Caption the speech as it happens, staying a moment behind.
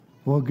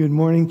Well, good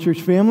morning, church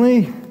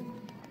family.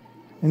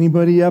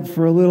 Anybody up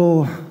for a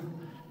little,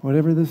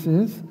 whatever this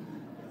is?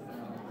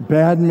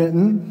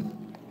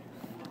 Badminton.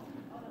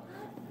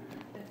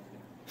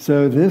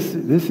 So this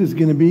is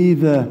going to be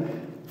the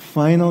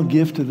final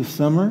gift of the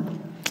summer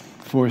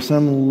for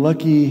some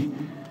lucky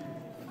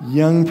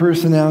young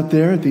person out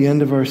there at the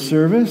end of our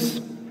service.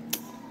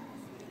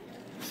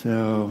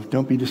 So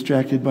don't be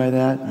distracted by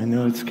that. I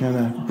know it's kind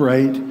of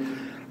bright.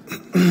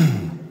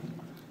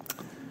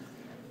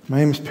 My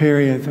name is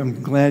Perry.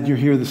 I'm glad you're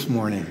here this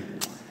morning.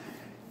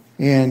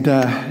 And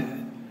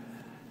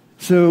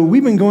so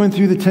we've been going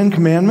through the Ten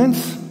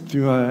Commandments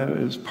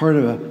as part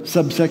of a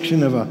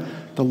subsection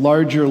of the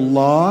larger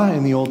law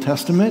in the Old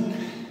Testament,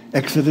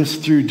 Exodus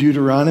through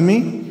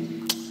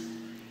Deuteronomy.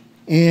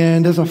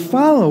 And as a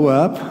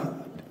follow-up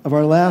of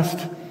our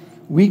last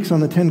weeks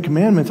on the Ten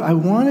Commandments, I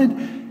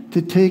wanted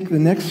to take the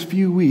next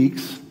few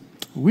weeks,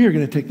 we are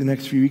going to take the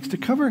next few weeks to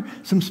cover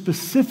some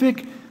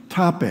specific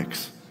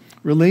topics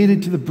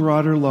related to the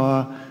broader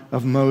law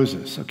of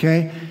Moses,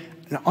 okay?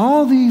 And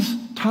all these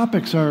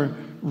topics are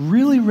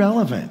really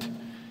relevant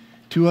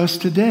to us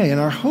today, and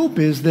our hope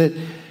is that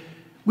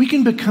we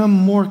can become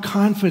more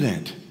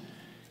confident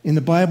in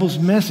the Bible's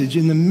message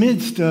in the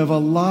midst of a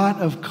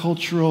lot of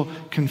cultural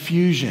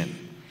confusion,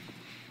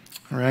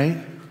 all right?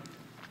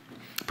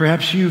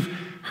 Perhaps you've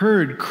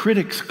heard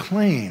critics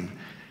claim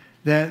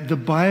that the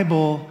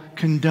Bible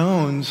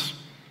condones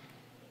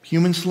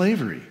human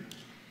slavery.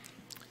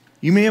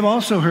 You may have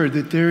also heard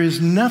that there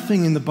is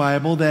nothing in the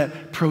Bible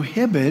that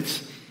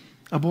prohibits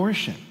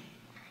abortion.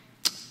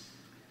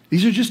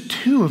 These are just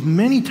two of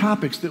many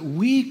topics that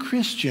we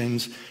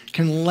Christians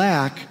can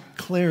lack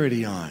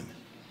clarity on.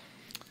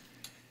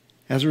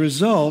 As a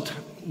result,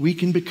 we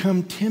can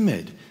become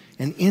timid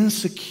and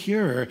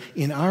insecure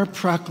in our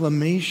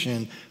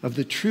proclamation of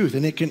the truth,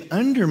 and it can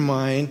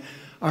undermine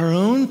our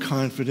own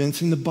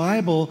confidence in the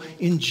Bible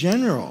in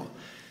general.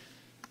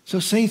 So,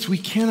 saints, we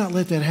cannot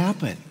let that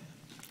happen.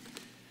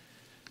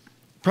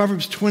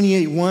 Proverbs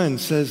 28:1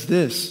 says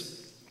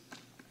this: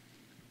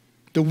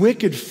 "The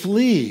wicked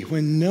flee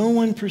when no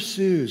one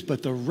pursues,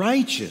 but the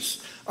righteous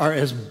are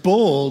as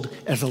bold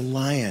as a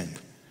lion."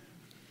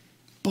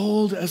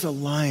 Bold as a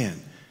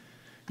lion.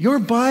 Your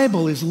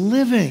Bible is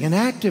living and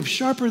active,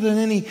 sharper than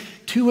any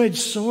two-edged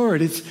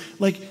sword. It's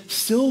like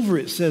silver,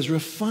 it says,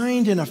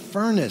 refined in a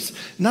furnace,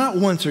 not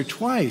once or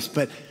twice,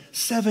 but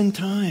 7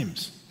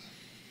 times.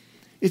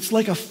 It's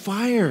like a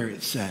fire,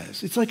 it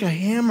says. It's like a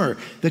hammer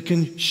that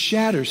can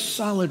shatter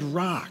solid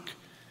rock.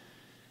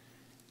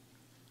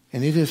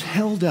 And it is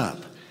held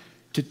up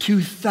to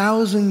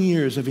 2,000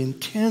 years of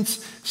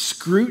intense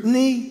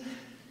scrutiny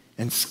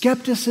and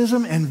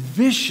skepticism and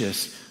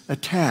vicious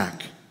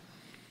attack.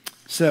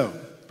 So,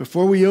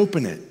 before we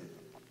open it,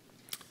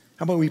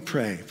 how about we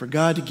pray for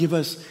God to give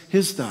us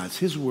His thoughts,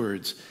 His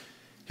words,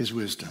 His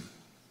wisdom.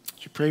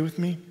 Would you pray with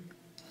me?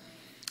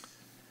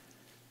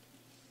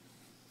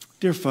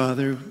 Dear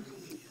Father,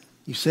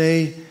 you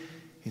say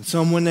in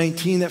Psalm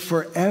 119 that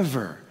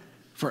forever,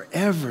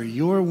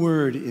 your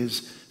word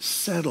is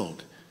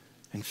settled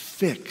and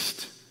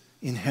fixed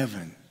in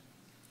heaven.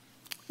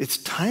 It's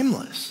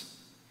timeless.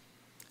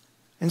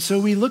 And so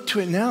we look to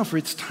it now for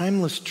its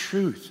timeless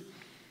truth.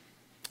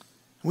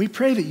 We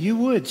pray that you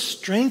would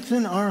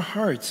strengthen our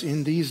hearts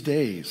in these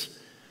days,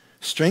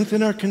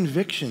 strengthen our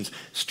convictions,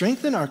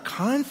 strengthen our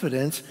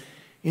confidence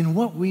in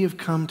what we have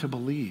come to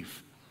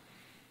believe.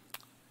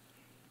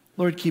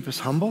 Lord, keep us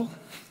humble,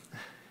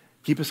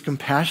 keep us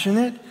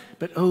compassionate,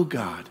 but oh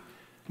God,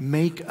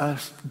 make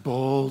us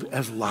bold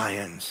as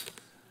lions.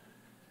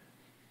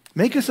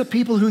 Make us a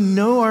people who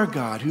know our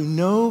God, who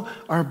know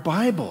our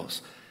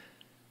Bibles,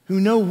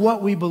 who know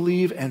what we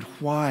believe and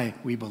why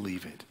we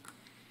believe it.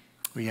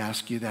 We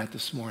ask you that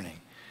this morning.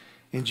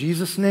 In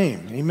Jesus'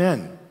 name,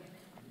 amen.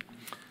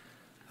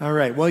 All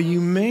right, well,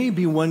 you may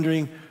be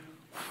wondering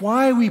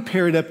why we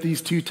paired up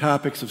these two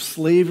topics of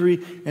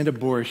slavery and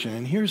abortion,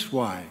 and here's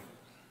why.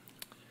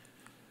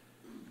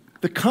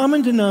 The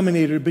common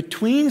denominator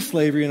between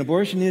slavery and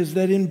abortion is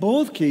that in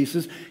both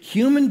cases,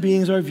 human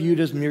beings are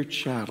viewed as mere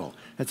chattel.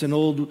 That's an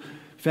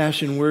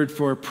old-fashioned word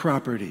for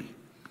property.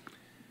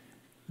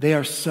 They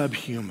are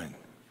subhuman.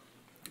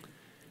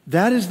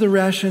 That is the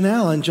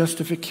rationale and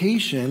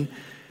justification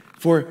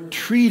for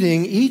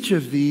treating each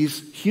of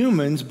these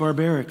humans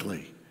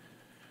barbarically.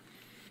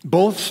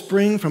 Both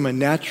spring from a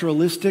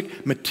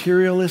naturalistic,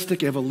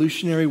 materialistic,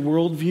 evolutionary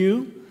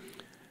worldview,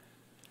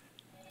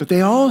 but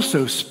they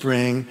also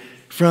spring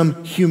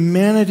from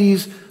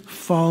humanity's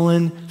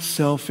fallen,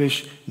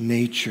 selfish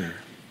nature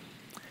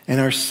and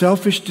our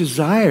selfish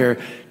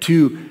desire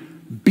to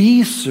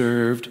be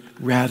served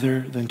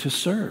rather than to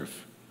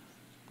serve.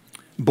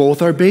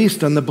 Both are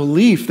based on the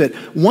belief that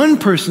one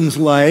person's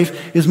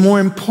life is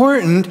more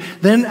important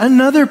than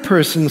another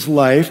person's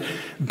life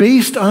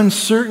based on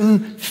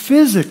certain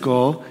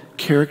physical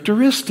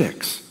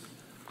characteristics.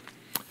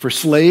 For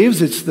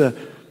slaves, it's the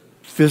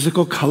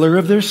physical color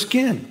of their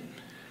skin.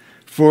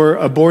 For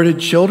aborted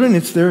children,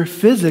 it's their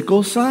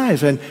physical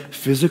size and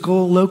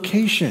physical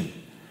location.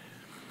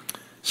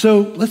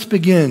 So let's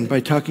begin by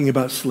talking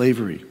about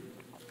slavery.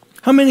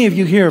 How many of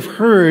you here have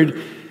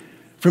heard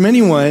from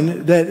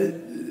anyone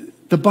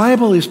that the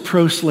Bible is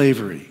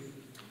pro-slavery?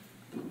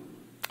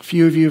 A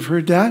few of you have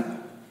heard that.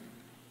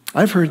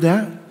 I've heard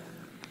that.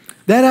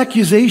 That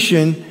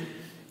accusation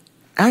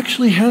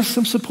actually has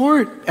some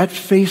support at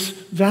face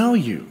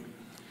value.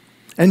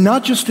 And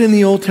not just in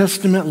the Old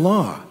Testament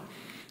law.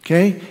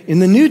 Okay? In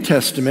the New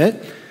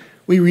Testament,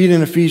 we read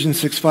in Ephesians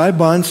 6:5,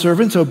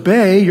 bondservants,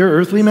 obey your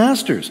earthly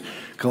masters.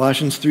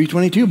 Colossians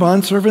 3:22,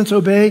 bondservants,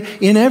 obey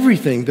in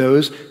everything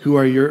those who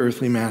are your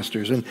earthly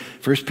masters. And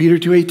 1 Peter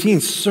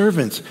 2:18,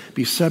 servants,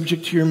 be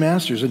subject to your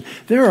masters. And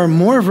there are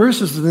more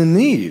verses than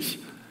these.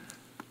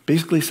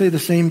 Basically say the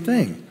same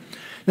thing.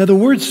 Now the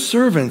words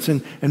servants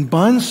and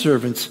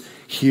bondservants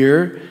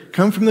here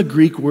come from the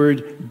Greek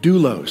word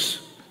doulos.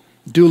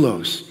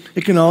 Doulos.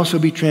 It can also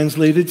be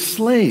translated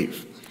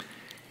slave.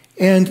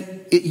 And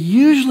it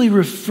usually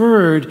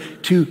referred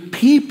to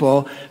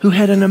people who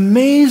had an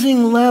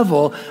amazing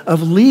level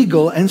of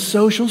legal and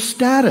social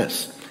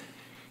status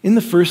in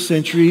the first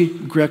century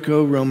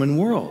Greco-Roman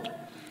world.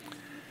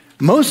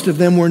 Most of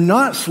them were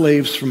not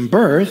slaves from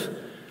birth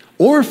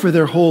or for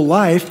their whole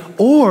life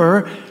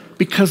or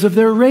because of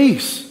their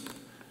race.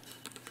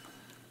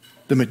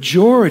 The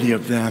majority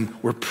of them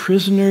were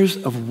prisoners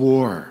of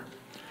war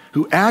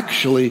who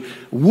actually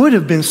would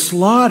have been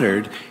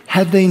slaughtered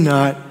had they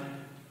not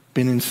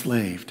been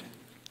enslaved.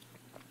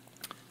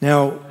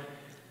 Now,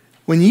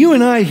 when you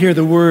and I hear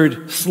the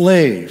word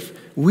slave,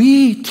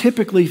 we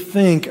typically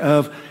think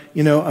of,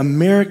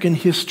 American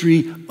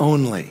history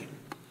only.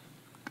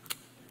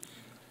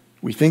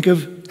 We think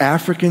of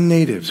African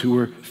natives who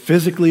were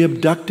physically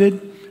abducted,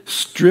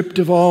 stripped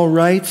of all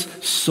rights,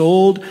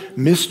 sold,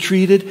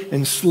 mistreated,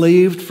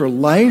 enslaved for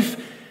life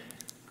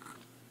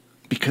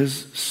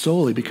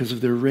solely because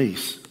of their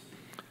race.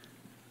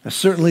 Now,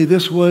 certainly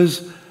this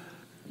was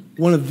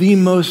one of the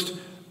most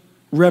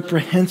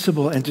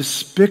reprehensible and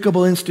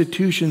despicable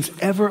institutions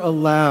ever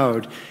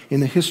allowed in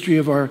the history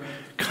of our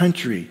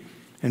country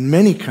and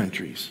many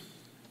countries.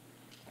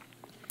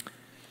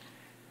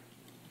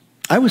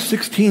 I was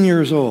 16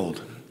 years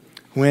old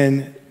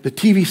when the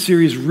TV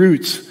series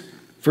Roots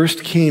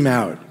first came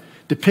out,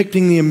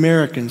 depicting the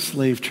American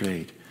slave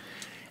trade.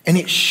 And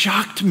it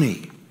shocked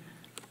me.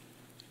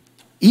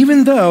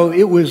 Even though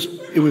it was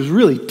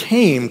really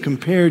tame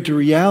compared to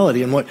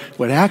reality and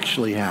what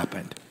actually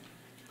happened.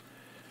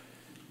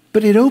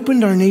 But it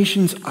opened our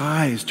nation's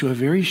eyes to a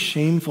very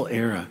shameful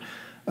era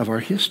of our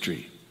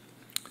history.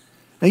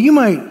 Now, you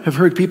might have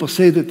heard people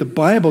say that the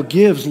Bible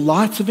gives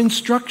lots of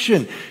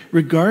instruction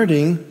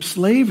regarding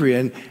slavery,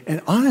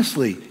 and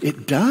honestly,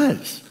 it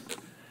does.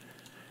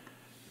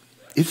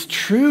 It's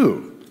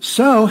true.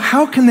 So,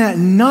 how can that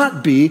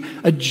not be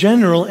a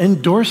general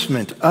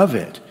endorsement of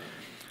it?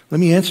 Let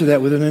me answer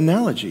that with an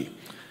analogy.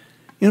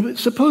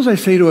 Suppose I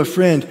say to a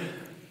friend,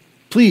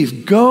 please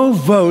go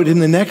vote in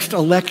the next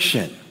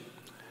election.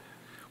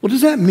 Well,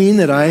 does that mean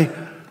that I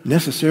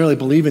necessarily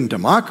believe in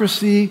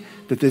democracy,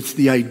 that it's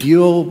the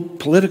ideal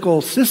political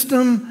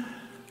system?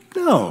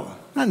 No,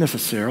 not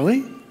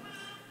necessarily.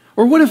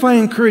 Or what if I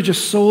encourage a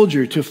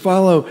soldier to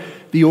follow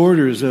the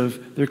orders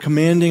of their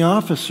commanding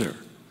officer?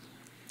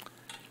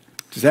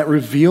 Does that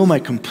reveal my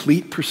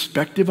complete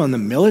perspective on the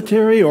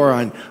military or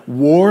on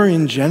war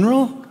in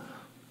general?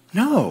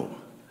 No.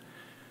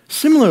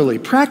 Similarly,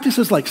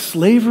 practices like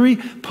slavery,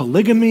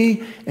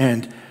 polygamy,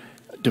 and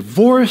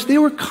divorce, they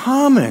were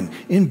common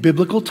in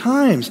biblical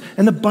times,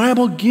 and the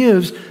Bible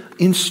gives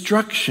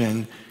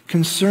instruction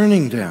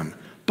concerning them.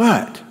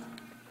 But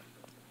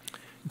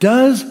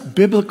does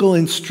biblical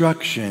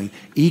instruction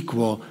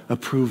equal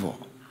approval?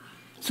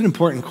 It's an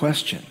important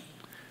question.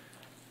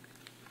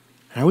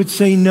 I would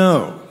say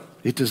no,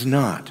 it does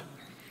not.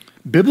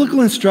 Biblical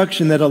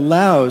instruction that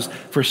allows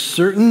for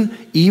certain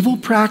evil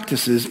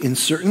practices in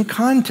certain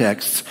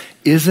contexts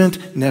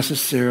isn't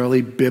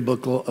necessarily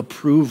biblical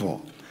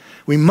approval.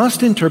 We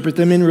must interpret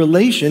them in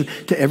relation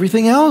to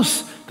everything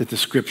else that the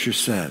Scripture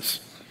says.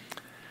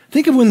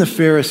 Think of when the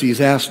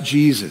Pharisees asked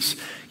Jesus,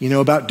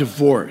 about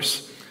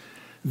divorce.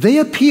 They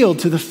appealed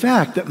to the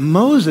fact that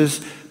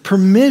Moses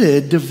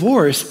permitted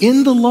divorce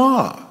in the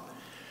law.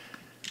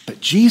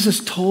 But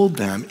Jesus told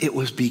them it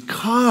was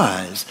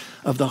because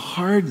of the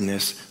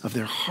hardness of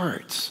their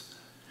hearts,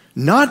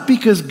 not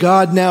because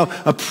God now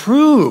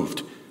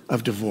approved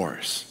of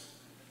divorce.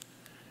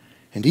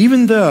 And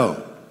even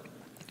though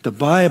the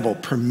Bible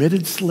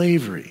permitted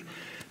slavery,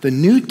 the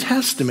New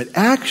Testament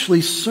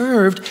actually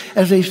served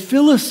as a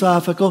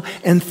philosophical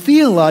and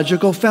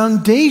theological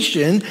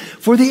foundation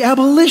for the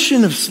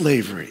abolition of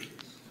slavery.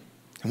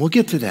 And we'll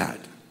get to that.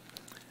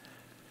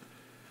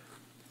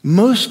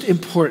 Most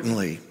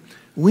importantly,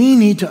 we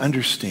need to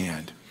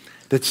understand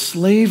that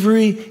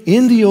slavery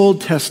in the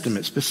Old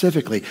Testament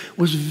specifically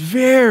was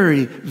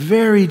very,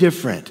 very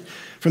different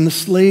from the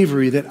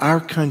slavery that our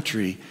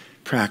country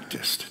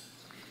practiced.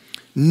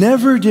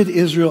 Never did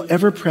Israel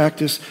ever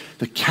practice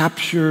the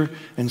capture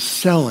and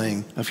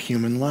selling of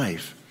human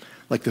life,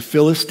 like the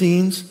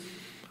Philistines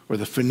or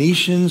the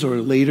Phoenicians or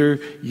later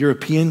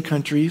European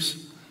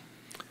countries.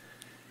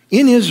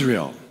 In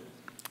Israel,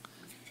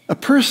 a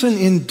person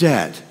in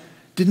debt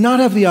did not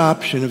have the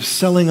option of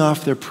selling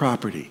off their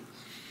property.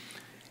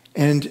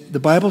 And the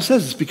Bible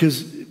says this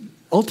because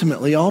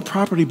ultimately all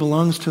property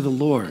belongs to the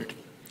Lord.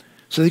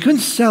 So they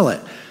couldn't sell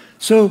it.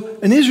 So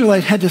an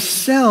Israelite had to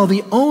sell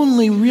the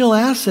only real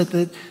asset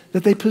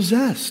that they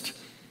possessed,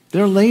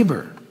 their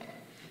labor.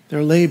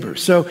 Their labor.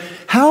 So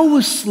how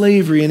was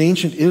slavery in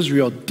ancient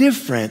Israel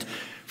different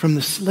from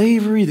the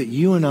slavery that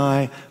you and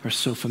I are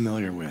so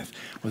familiar with?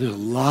 Well, there's a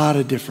lot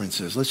of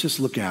differences. Let's just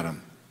look at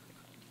them.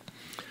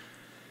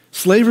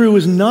 Slavery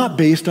was not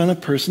based on a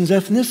person's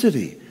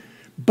ethnicity,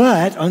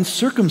 but on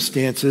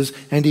circumstances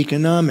and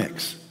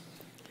economics.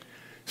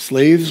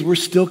 Slaves were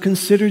still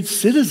considered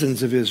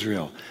citizens of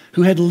Israel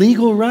who had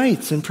legal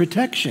rights and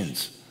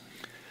protections.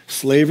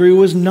 Slavery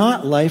was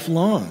not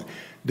lifelong.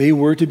 They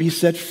were to be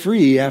set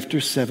free after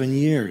 7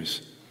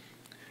 years.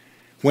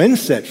 When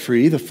set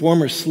free, the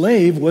former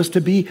slave was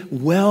to be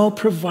well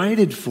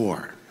provided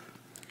for.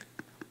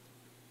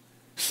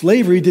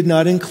 Slavery did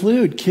not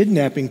include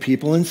kidnapping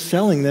people and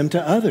selling them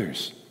to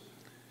others.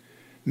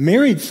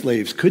 Married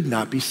slaves could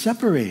not be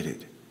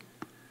separated.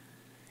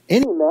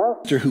 Any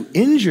master who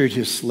injured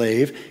his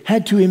slave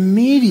had to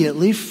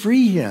immediately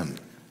free him.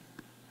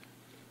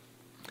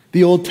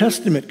 The Old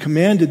Testament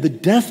commanded the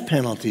death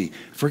penalty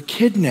for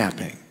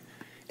kidnapping.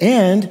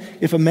 And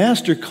if a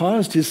master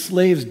caused his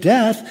slave's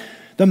death,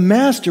 the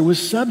master was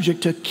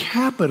subject to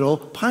capital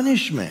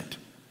punishment.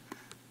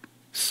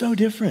 So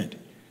different.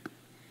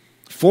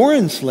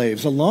 Foreign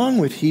slaves, along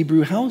with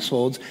Hebrew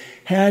households,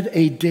 had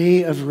a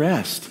day of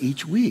rest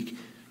each week.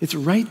 It's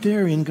right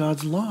there in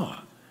God's law.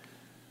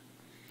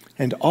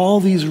 And all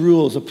these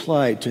rules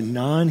applied to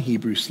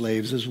non-Hebrew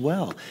slaves as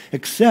well,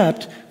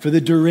 except for the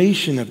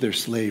duration of their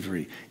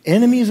slavery.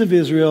 Enemies of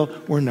Israel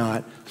were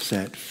not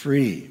set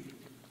free.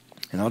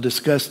 And I'll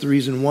discuss the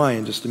reason why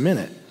in just a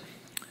minute.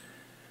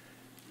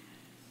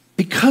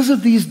 Because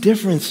of these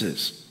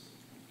differences,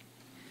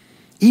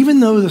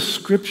 even though the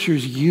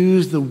scriptures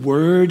use the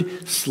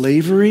word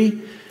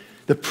slavery,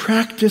 the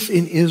practice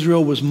in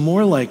Israel was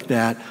more like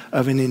that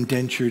of an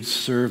indentured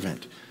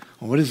servant.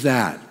 Well, what is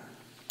that?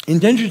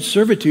 Indentured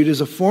servitude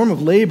is a form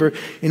of labor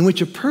in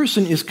which a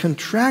person is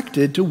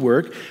contracted to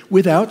work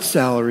without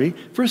salary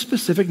for a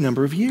specific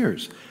number of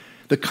years.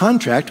 The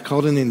contract,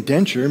 called an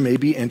indenture, may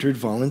be entered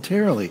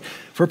voluntarily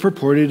for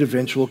purported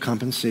eventual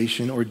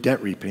compensation or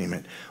debt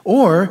repayment,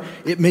 or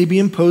it may be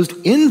imposed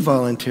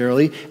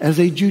involuntarily as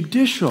a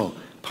judicial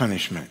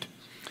punishment.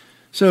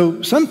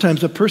 So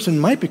sometimes a person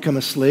might become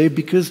a slave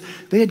because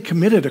they had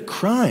committed a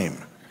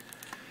crime.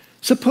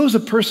 Suppose a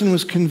person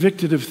was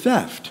convicted of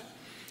theft.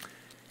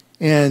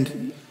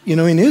 And,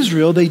 in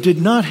Israel, they did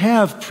not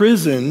have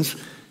prisons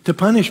to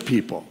punish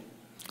people.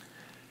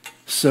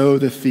 So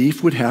the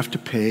thief would have to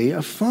pay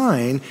a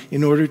fine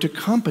in order to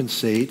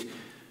compensate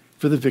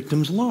for the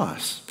victim's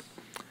loss.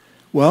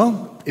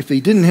 Well, if they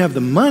didn't have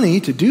the money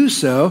to do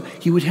so,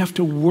 he would have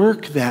to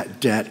work that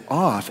debt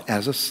off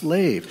as a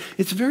slave.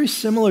 It's very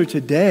similar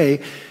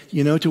today,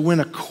 to when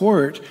a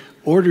court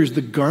orders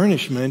the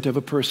garnishment of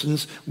a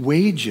person's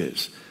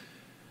wages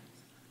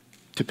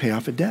to pay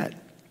off a debt.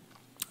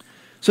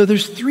 So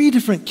there's 3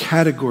 different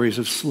categories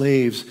of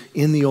slaves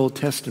in the Old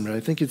Testament. I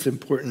think it's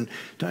important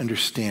to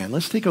understand.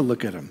 Let's take a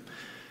look at them.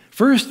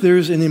 First,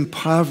 there's an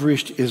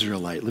impoverished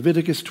Israelite.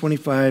 Leviticus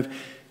 25,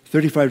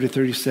 35 to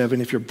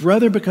 37. If your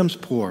brother becomes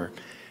poor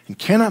and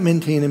cannot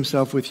maintain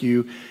himself with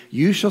you,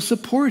 you shall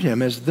support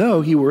him as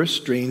though he were a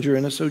stranger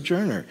and a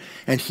sojourner,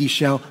 and he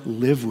shall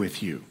live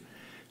with you.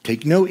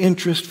 Take no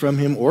interest from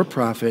him or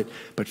profit,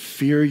 but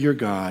fear your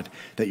God,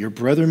 that your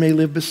brother may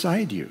live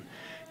beside you.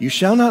 You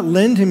shall not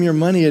lend him your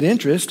money at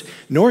interest,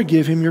 nor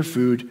give him your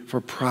food for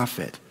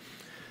profit.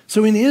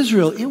 So in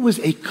Israel, it was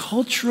a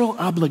cultural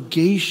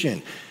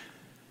obligation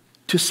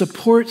to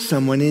support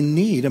someone in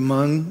need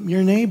among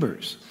your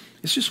neighbors.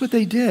 It's just what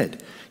they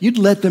did. You'd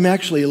let them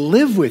actually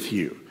live with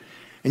you,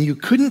 and you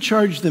couldn't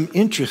charge them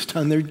interest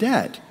on their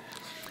debt.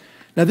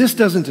 Now, this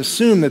doesn't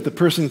assume that the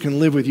person can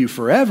live with you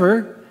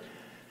forever.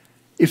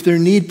 If their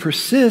need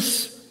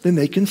persists, then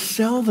they can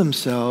sell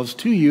themselves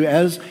to you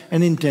as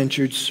an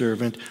indentured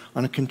servant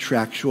on a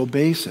contractual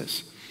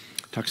basis.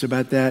 Talks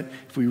about that.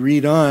 If we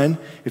read on,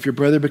 if your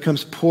brother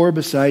becomes poor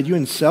beside you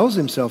and sells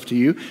himself to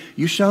you,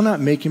 you shall not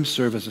make him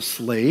serve as a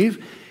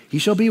slave. He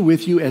shall be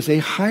with you as a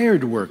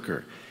hired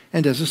worker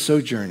and as a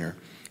sojourner.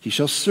 He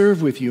shall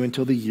serve with you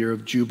until the year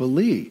of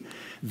Jubilee.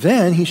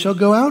 Then he shall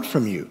go out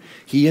from you,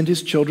 he and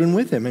his children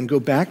with him, and go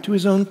back to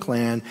his own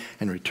clan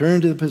and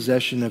return to the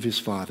possession of his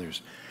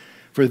fathers.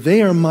 For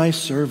they are my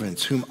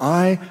servants, whom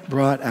I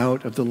brought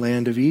out of the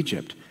land of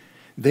Egypt.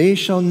 They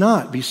shall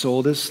not be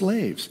sold as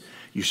slaves.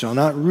 You shall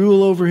not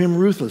rule over him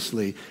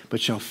ruthlessly, but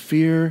shall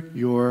fear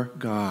your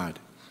God.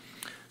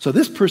 So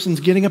this person's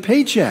getting a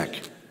paycheck.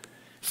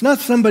 It's not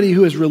somebody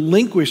who has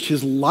relinquished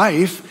his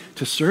life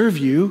to serve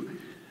you.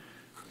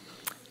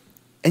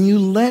 And you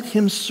let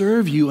him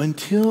serve you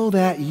until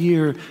that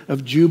year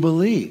of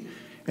Jubilee.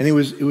 And it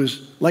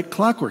was like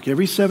clockwork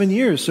every 7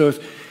 years. So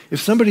If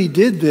somebody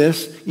did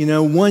this,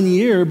 1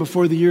 year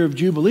before the year of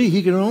Jubilee,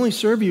 he could only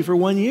serve you for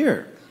 1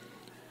 year.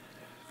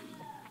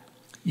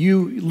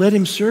 You let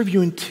him serve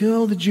you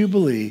until the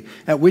Jubilee,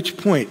 at which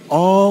point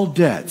all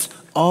debts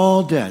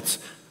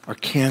are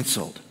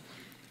canceled.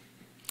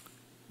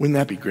 Wouldn't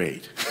that be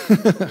great?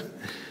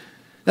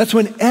 That's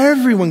when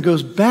everyone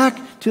goes back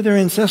to their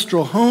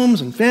ancestral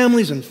homes and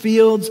families and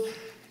fields,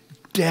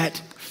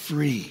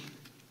 debt-free.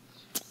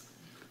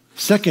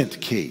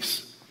 Second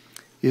case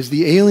is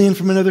the alien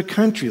from another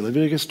country,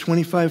 Leviticus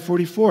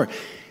 25:44.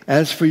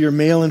 As for your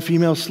male and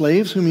female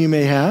slaves whom you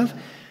may have,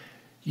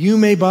 you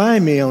may buy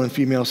male and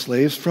female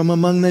slaves from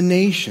among the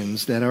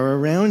nations that are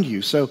around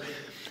you. So,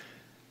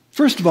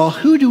 first of all,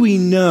 who do we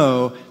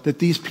know that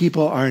these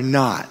people are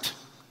not?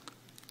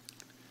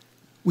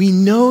 We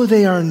know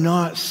they are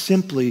not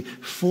simply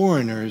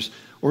foreigners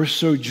or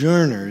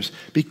sojourners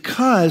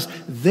because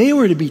they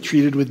were to be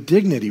treated with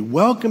dignity,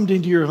 welcomed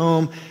into your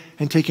home,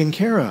 and taken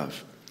care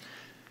of.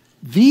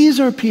 These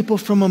are people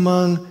from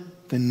among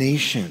the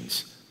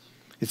nations.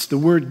 It's the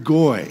word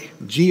goy,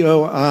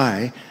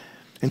 G-O-I,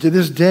 and to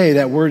this day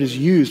that word is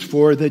used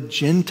for the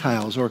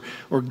Gentiles, or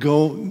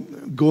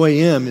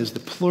goyim is the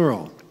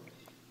plural.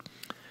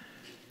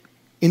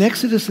 In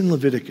Exodus and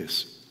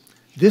Leviticus,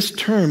 this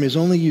term is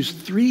only used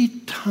 3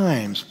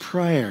 times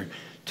prior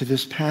to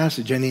this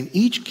passage, and in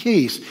each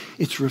case,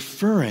 it's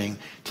referring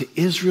to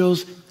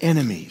Israel's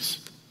enemies,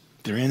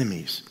 their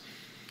enemies.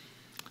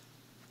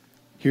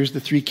 Here's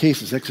the 3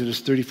 cases, Exodus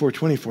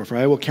 34:24. For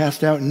I will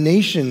cast out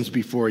nations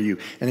before you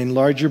and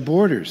enlarge your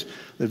borders.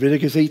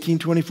 Leviticus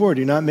 18:24.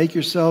 Do not make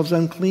yourselves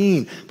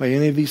unclean by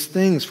any of these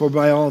things, for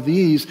by all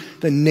these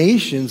the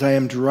nations I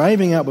am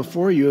driving out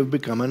before you have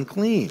become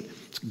unclean.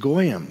 It's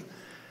goyim.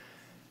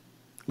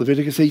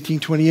 Leviticus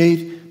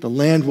 18:28, the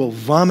land will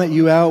vomit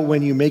you out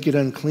when you make it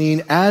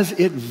unclean, as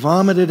it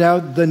vomited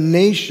out the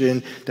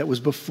nation that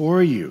was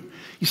before you.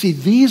 You see,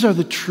 these are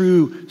the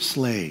true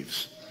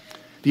slaves.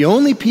 The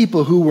only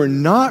people who were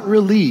not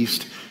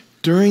released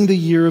during the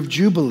year of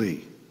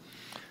Jubilee.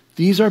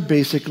 These are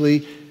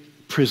basically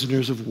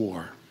prisoners of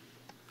war.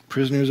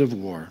 Prisoners of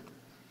war.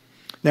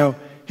 Now,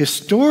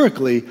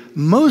 historically,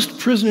 most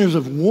prisoners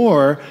of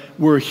war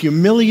were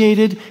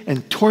humiliated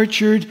and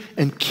tortured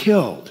and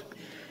killed.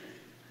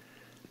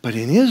 But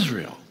in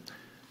Israel,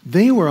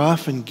 they were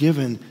often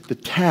given the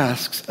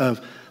tasks of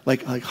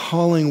like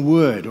hauling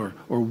wood or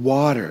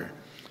water.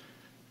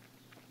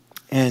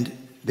 And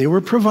they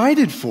were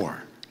provided for.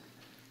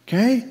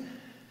 Okay?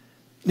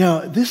 Now,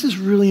 this is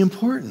really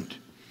important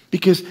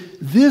because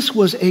this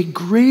was a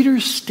greater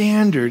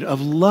standard of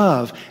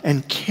love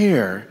and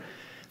care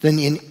than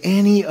in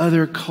any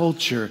other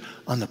culture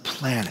on the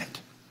planet.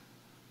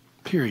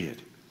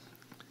 Period.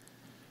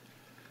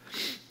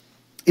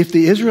 If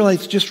the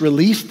Israelites just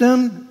released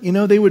them,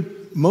 they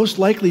would most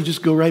likely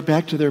just go right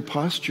back to their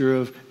posture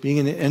of being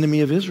an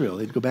enemy of Israel.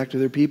 They'd go back to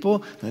their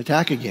people and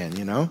attack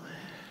again,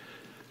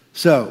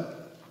 So,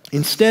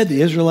 instead,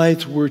 the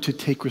Israelites were to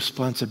take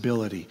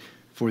responsibility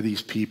for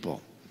these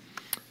people.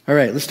 All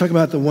right, let's talk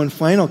about the one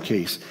final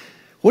case.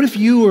 What if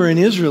you were an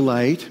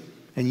Israelite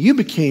and you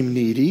became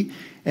needy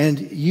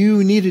and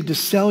you needed to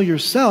sell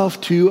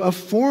yourself to a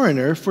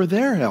foreigner for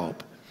their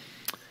help?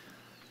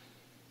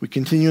 We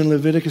continue in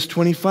Leviticus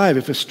 25.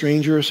 If a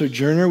stranger or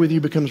sojourner with you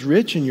becomes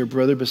rich and your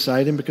brother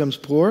beside him becomes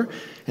poor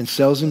and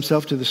sells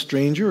himself to the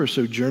stranger or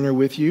sojourner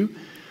with you,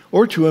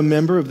 or to a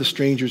member of the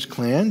stranger's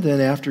clan, then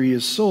after he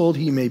is sold,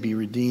 he may be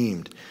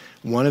redeemed.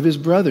 One of his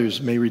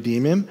brothers may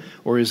redeem him,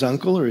 or his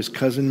uncle or his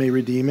cousin may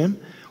redeem him,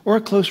 or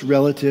a close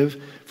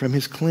relative from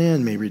his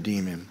clan may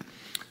redeem him.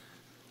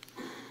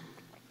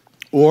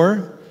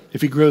 Or,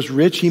 if he grows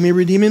rich, he may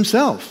redeem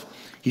himself.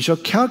 He shall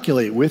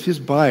calculate with his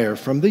buyer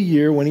from the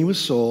year when he was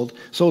sold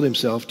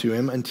himself to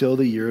him until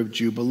the year of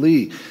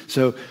Jubilee.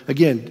 So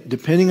again,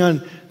 depending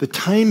on the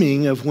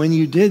timing of when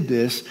you did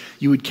this,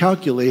 you would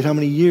calculate how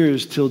many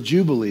years till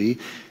Jubilee,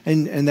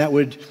 and that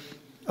would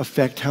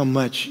affect how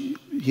much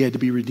he had to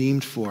be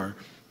redeemed for,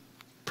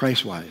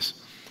 price-wise.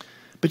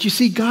 But you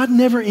see, God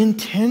never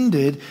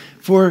intended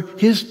for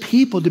his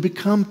people to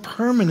become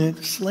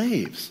permanent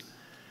slaves.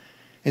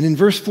 And in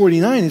verse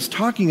 49, it's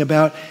talking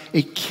about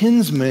a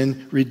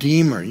kinsman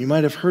redeemer. You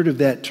might have heard of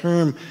that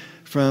term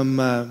from,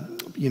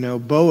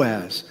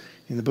 Boaz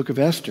in the book of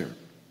Esther.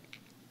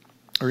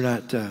 Or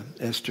not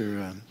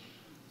Esther,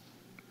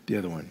 the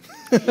other one.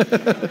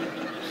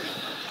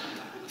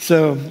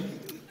 So,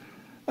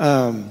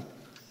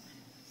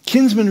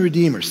 kinsman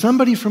redeemer,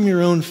 somebody from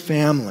your own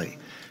family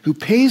who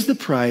pays the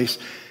price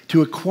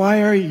to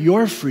acquire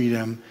your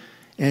freedom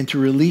and to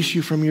release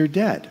you from your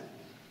debt.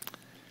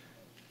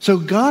 So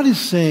God is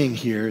saying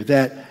here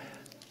that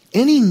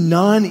any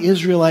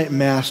non-Israelite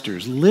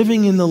masters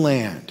living in the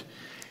land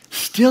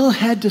still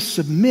had to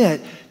submit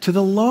to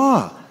the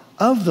law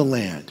of the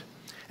land.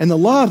 And the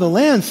law of the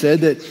land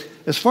said that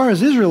as far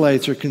as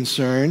Israelites are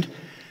concerned,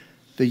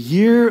 the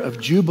year of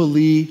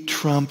Jubilee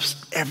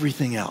trumps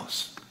everything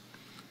else.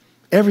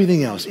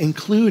 Everything else,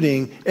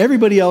 including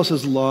everybody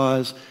else's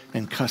laws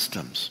and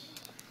customs.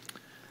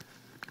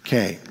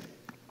 Okay.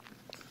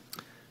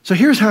 So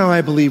here's how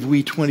I believe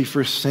we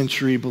 21st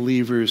century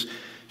believers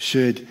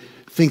should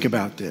think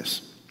about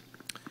this.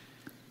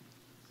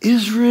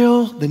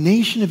 Israel, the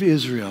nation of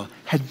Israel,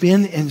 had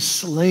been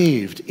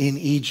enslaved in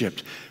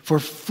Egypt for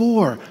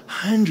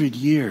 400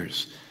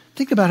 years.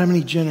 Think about how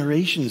many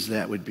generations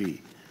that would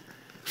be.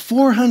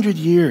 400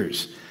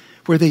 years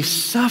where they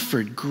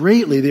suffered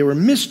greatly. They were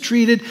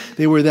mistreated.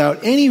 They were without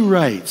any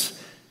rights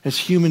as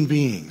human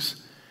beings.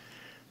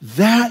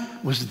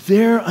 That was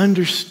their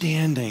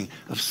understanding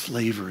of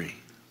slavery,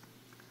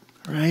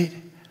 right?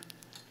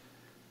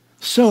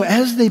 So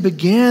as they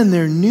began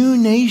their new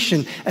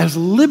nation as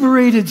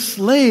liberated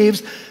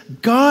slaves,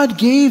 God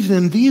gave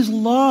them these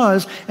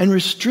laws and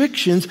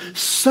restrictions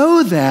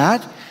so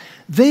that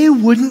they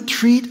wouldn't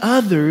treat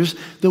others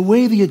the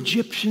way the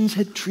Egyptians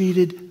had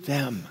treated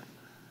them.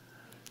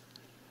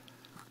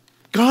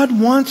 God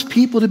wants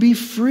people to be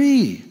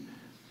free.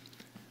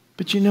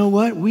 But you know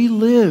what? We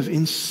live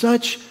in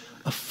such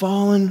a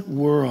fallen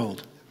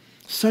world.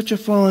 Such a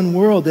fallen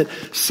world that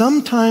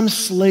sometimes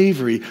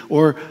slavery,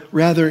 or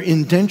rather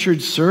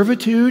indentured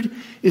servitude,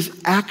 is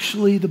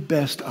actually the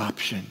best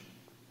option.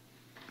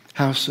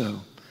 How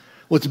so?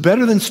 Well, it's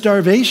better than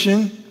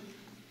starvation.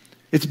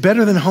 It's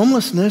better than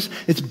homelessness.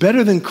 It's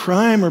better than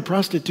crime or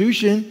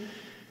prostitution.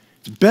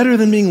 It's better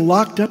than being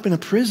locked up in a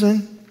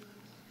prison.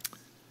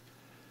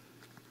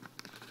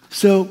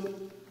 So,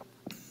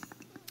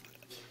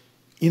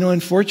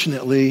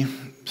 unfortunately,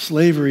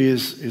 slavery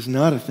is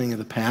not a thing of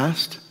the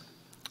past.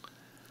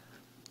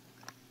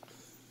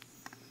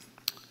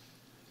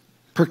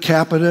 Per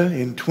capita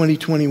in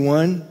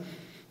 2021,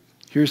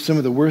 here's some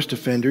of the worst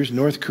offenders: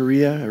 North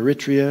Korea,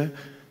 Eritrea,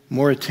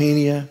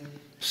 Mauritania,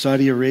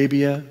 Saudi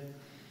Arabia,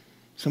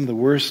 some of the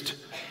worst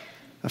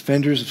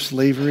offenders of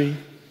slavery.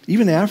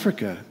 Even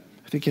Africa,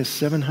 I think, has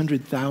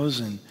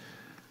 700,000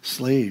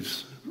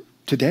 slaves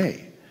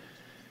today.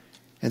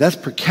 And that's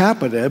per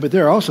capita, but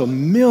there are also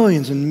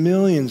millions and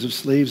millions of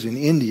slaves in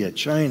India,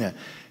 China,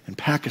 and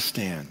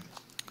Pakistan.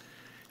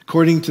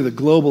 According to the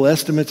global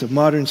estimates of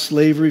modern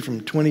slavery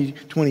from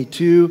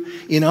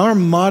 2022, in our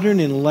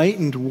modern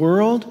enlightened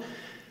world,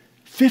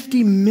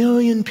 50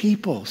 million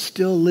people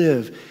still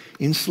live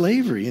in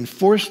slavery, in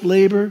forced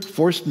labor,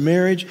 forced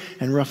marriage,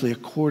 and roughly a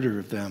quarter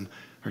of them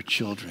are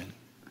children.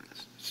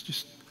 It's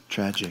just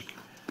tragic.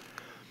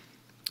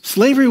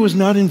 Slavery was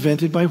not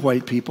invented by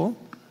white people.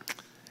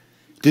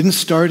 It didn't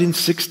start in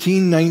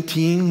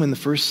 1619 when the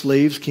first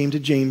slaves came to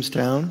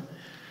Jamestown,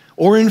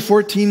 or in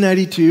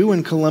 1492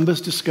 when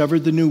Columbus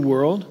discovered the New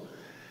World.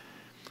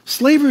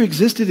 Slavery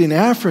existed in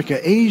Africa,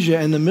 Asia,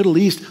 and the Middle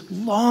East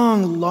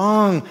long,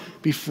 long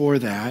before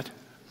that.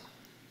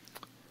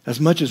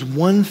 As much as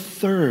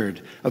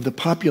 1/3 of the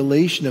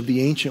population of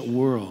the ancient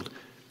world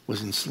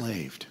was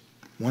enslaved.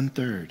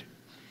 1/3.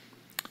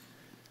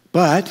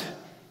 But,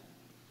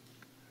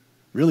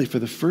 really for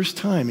the first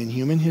time in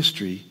human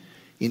history,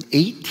 in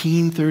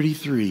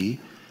 1833,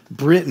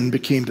 Britain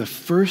became the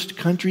first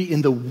country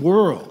in the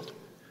world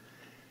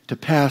to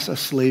pass a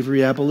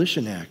Slavery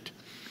Abolition Act.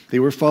 They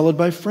were followed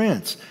by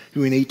France,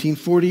 who in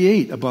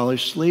 1848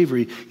 abolished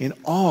slavery in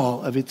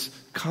all of its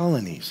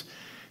colonies.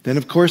 Then,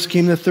 of course,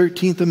 came the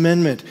 13th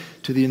Amendment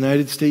to the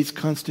United States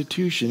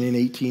Constitution in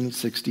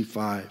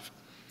 1865.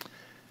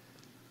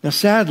 Now,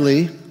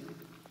 sadly,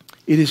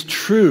 it is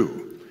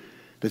true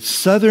that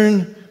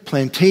Southern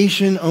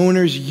plantation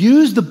owners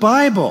used the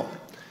Bible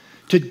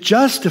to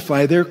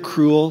justify their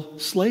cruel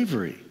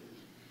slavery.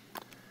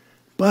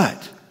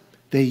 But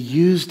they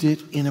used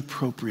it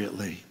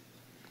inappropriately.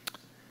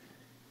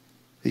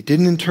 They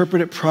didn't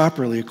interpret it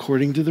properly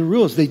according to the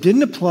rules. They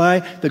didn't apply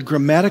the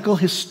grammatical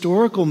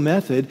historical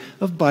method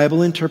of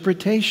Bible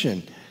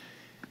interpretation.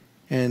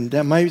 And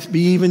that might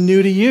be even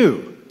new to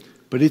you,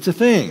 but it's a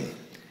thing.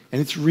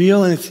 And it's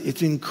real, and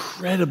it's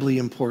incredibly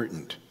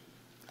important.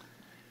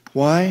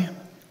 Why?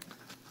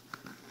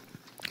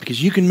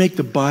 Because you can make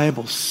the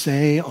Bible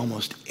say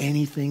almost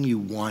anything you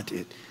want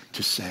it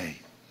to say.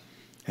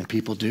 And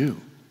people do.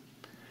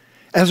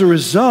 As a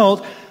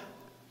result,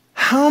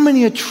 how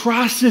many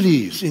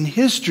atrocities in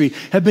history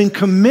have been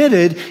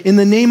committed in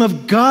the name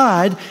of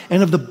God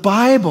and of the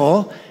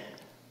Bible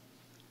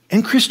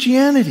and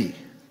Christianity?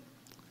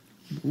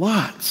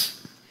 Lots.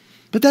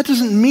 But that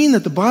doesn't mean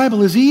that the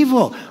Bible is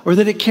evil or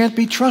that it can't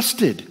be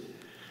trusted.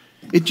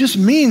 It just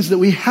means that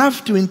we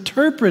have to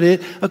interpret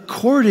it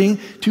according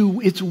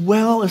to its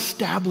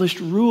well-established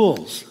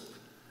rules.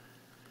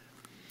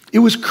 It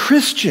was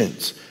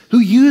Christians who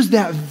used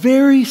that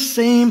very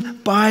same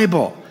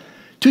Bible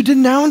to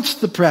denounce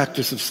the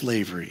practice of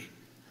slavery.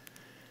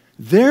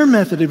 Their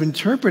method of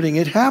interpreting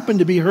it happened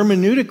to be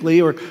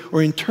hermeneutically or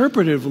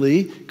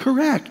interpretively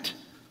correct.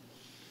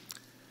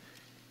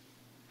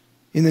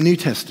 In the New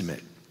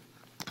Testament,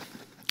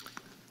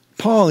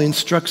 Paul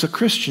instructs a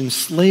Christian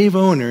slave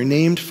owner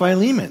named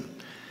Philemon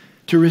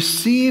to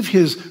receive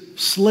his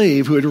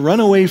slave who had run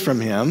away from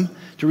him,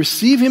 to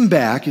receive him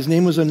back, his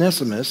name was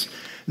Onesimus,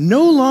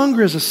 no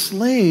longer as a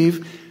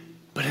slave,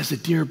 but as a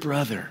dear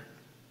brother.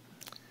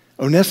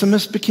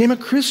 Onesimus became a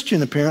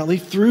Christian, apparently,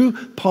 through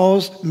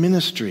Paul's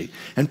ministry.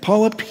 And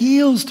Paul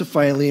appeals to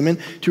Philemon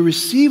to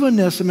receive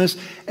Onesimus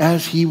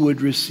as he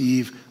would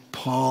receive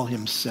Paul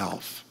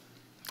himself.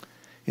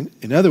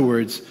 In other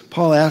words,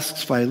 Paul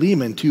asks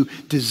Philemon to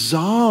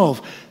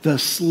dissolve the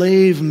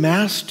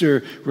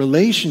slave-master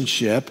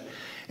relationship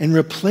and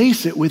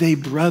replace it with a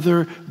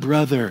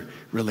brother-brother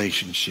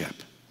relationship.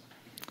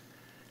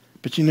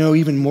 But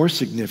even more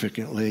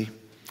significantly,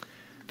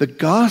 the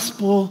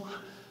gospel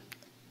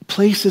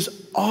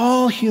places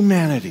all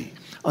humanity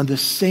on the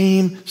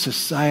same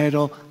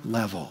societal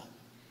level.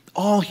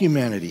 All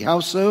humanity.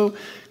 How so?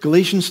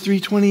 Galatians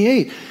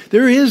 3:28.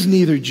 There is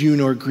neither Jew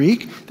nor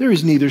Greek. There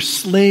is neither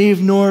slave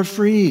nor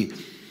free.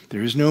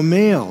 There is no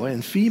male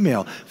and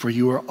female, for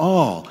you are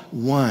all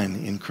one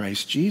in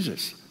Christ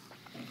Jesus.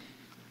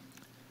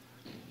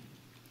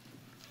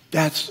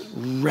 That's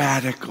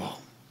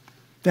radical.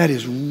 That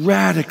is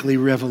radically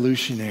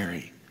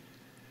revolutionary.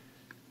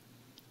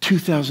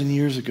 2,000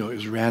 years ago, it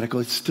was radical.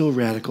 It's still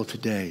radical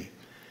today.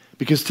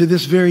 Because to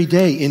this very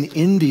day in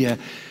India,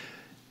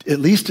 at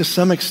least to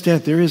some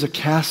extent, there is a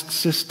caste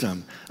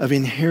system of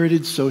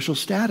inherited social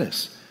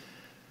status.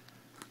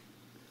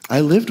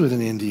 I lived with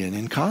an Indian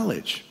in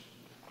college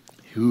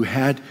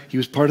he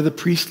was part of the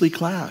priestly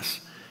class.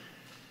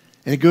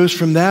 And it goes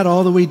from that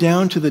all the way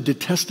down to the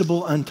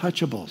detestable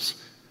untouchables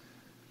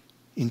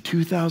in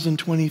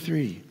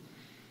 2023.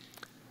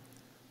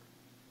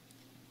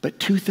 But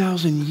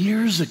 2,000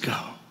 years ago,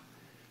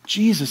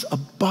 Jesus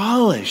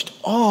abolished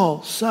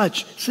all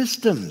such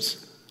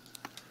systems.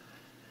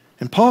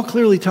 And Paul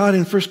clearly taught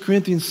in 1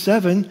 Corinthians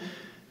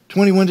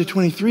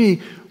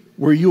 7:21-23,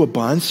 were you a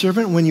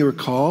bondservant when you were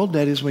called,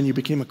 that is, when you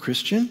became a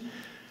Christian?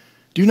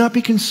 Do not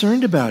be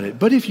concerned about it,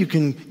 but if you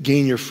can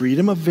gain your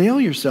freedom, avail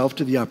yourself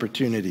to the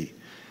opportunity.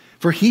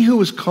 For he who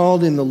was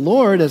called in the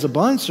Lord as a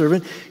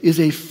bondservant is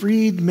a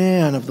freed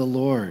man of the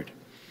Lord.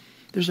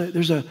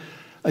 There's a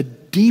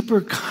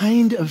deeper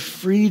kind of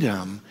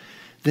freedom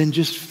than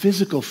just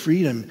physical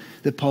freedom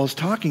that Paul's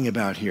talking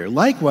about here.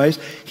 Likewise,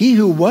 he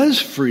who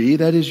was free,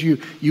 that is,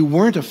 you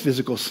weren't a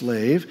physical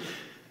slave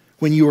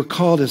when you were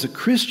called as a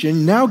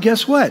Christian, now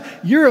guess what?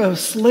 You're a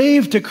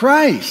slave to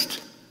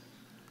Christ.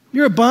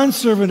 You're a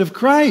bondservant of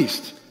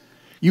Christ.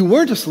 You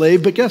weren't a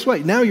slave, but guess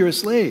what? Now you're a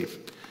slave.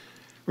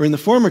 Or in the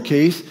former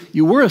case,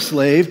 you were a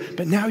slave,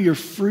 but now you're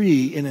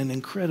free in an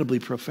incredibly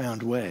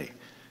profound way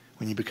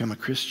when you become a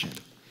Christian.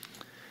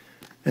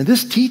 And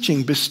this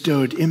teaching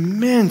bestowed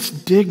immense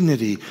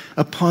dignity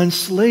upon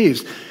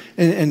slaves.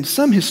 And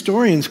some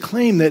historians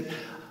claim that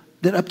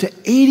up to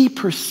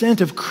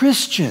 80% of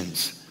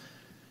Christians,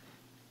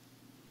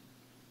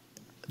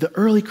 the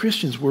early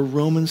Christians, were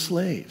Roman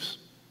slaves.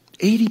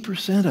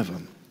 80% of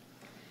them.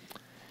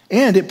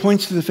 And it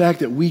points to the fact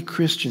that we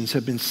Christians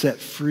have been set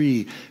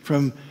free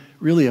from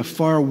really a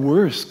far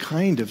worse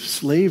kind of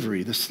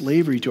slavery, the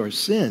slavery to our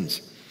sins.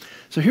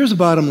 So here's a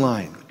bottom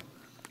line,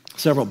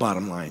 several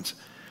bottom lines.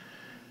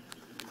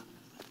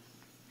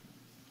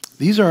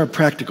 These are our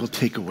practical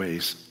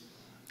takeaways.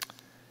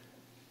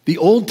 The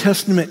Old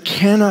Testament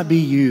cannot be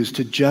used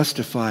to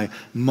justify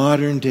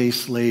modern-day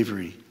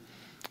slavery.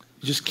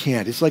 You just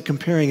can't. It's like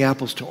comparing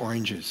apples to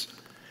oranges.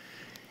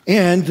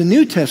 And the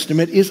New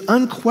Testament is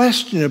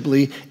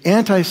unquestionably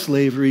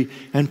anti-slavery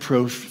and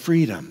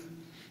pro-freedom.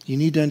 You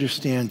need to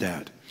understand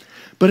that.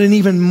 But an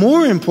even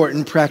more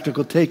important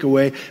practical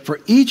takeaway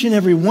for each and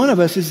every one of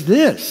us is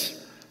this.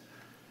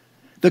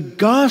 The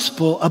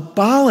gospel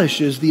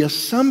abolishes the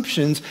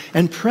assumptions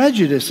and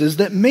prejudices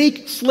that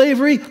make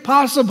slavery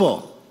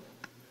possible.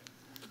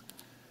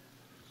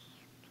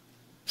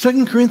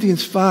 2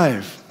 Corinthians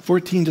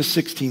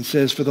 5:14-16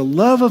 says, "For the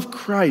love of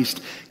Christ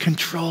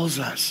controls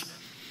us,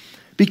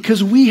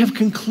 because we have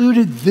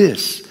concluded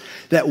this,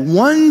 that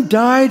one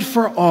died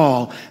for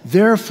all,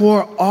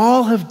 therefore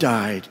all have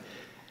died.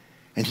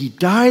 And he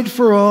died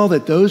for all,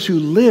 that those who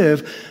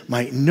live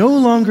might no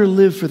longer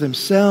live for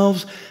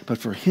themselves, but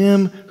for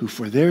him who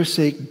for their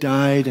sake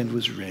died and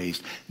was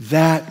raised."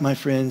 That, my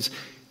friends,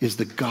 is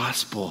the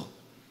gospel,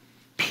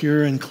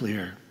 pure and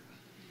clear.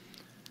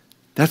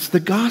 That's the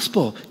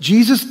gospel.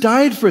 Jesus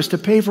died for us to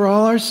pay for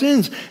all our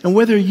sins. And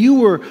whether you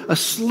were a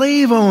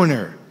slave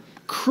owner,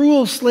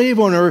 cruel slave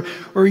owner,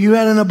 or you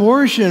had an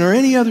abortion or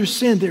any other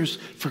sin, there's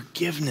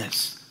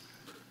forgiveness.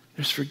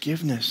 There's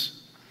forgiveness.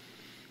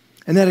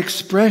 And that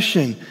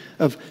expression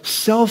of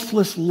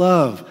selfless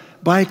love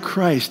by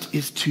Christ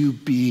is to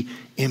be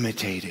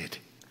imitated.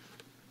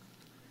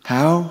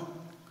 How?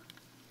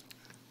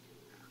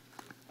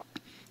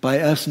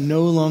 By us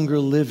no longer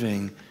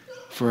living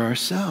for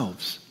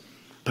ourselves,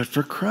 but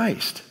for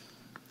Christ.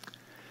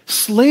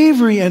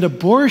 Slavery and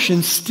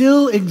abortion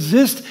still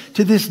exist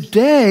to this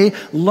day,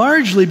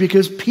 largely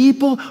because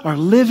people are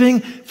living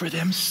for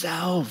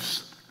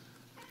themselves.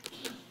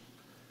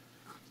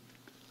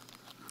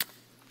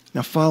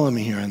 Now follow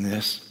me here on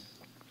this,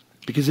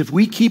 because if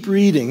we keep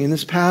reading in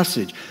this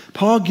passage,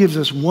 Paul gives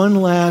us one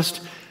last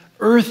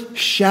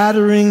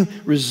earth-shattering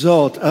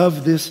result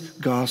of this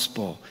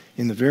gospel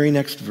in the very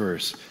next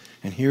verse.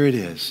 And here it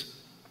is.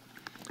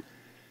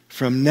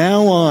 From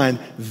now on,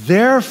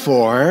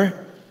 therefore,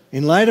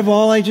 in light of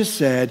all I just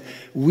said,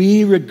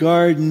 we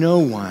regard no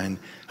one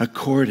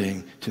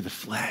according to the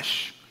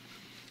flesh.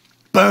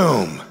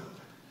 Boom.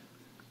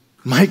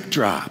 Mic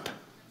drop.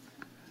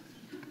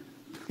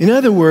 In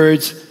other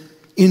words,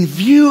 in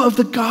view of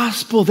the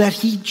gospel that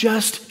he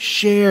just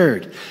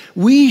shared,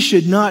 we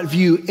should not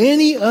view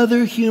any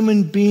other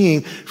human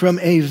being from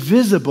a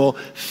visible,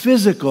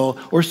 physical,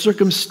 or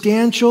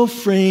circumstantial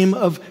frame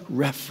of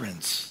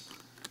reference.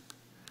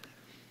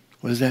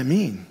 What does that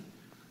mean?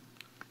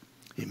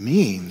 It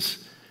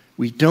means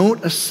we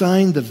don't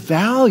assign the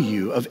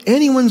value of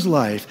anyone's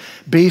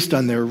life based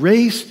on their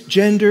race,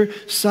 gender,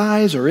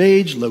 size or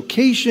age,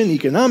 location,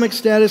 economic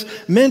status,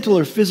 mental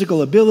or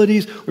physical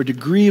abilities, or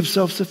degree of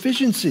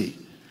self-sufficiency.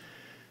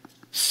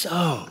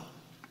 So,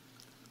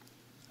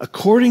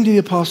 according to the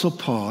Apostle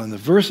Paul in the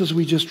verses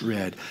we just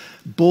read,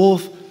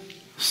 both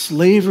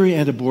slavery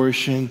and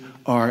abortion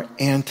are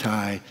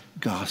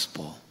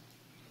anti-gospel.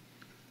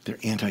 They're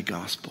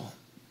anti-gospel.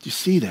 Do you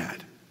see that?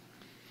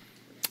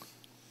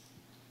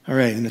 All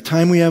right, in the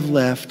time we have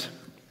left,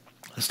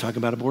 let's talk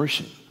about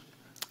abortion.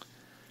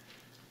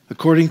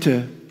 According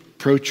to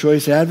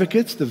pro-choice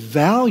advocates, the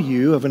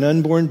value of an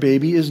unborn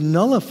baby is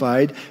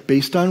nullified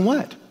based on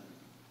what?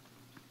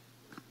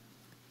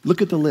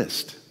 Look at the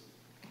list.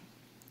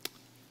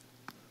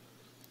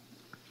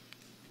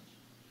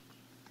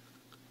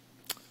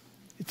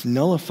 It's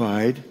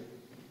nullified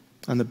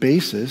on the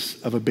basis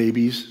of a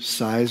baby's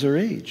size or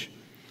age,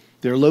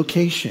 their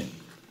location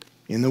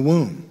in the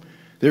womb,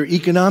 their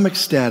economic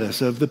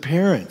status of the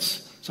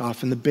parents. It's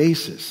often the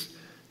basis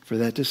for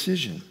that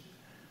decision.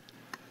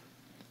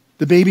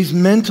 The baby's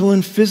mental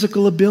and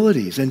physical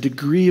abilities and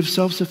degree of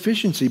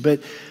self-sufficiency,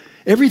 but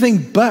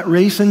everything but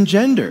race and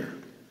gender.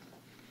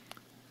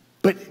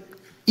 But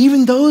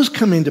even those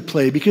come into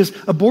play because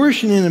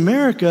abortion in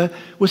America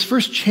was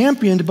first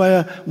championed by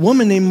a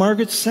woman named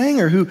Margaret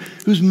Sanger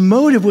whose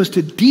motive was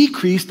to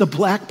decrease the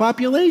black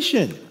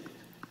population.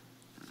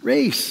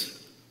 Race.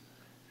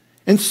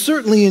 And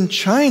certainly in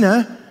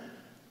China,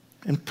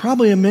 and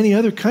probably in many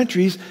other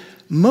countries,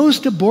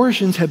 most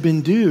abortions have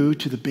been due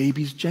to the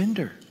baby's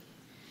gender.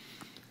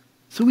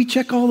 So we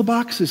check all the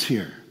boxes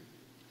here.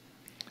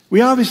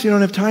 We obviously don't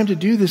have time to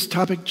do this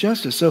topic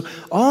justice, so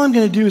all I'm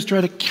going to do is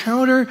try to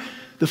counter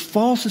the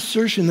false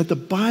assertion that the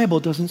Bible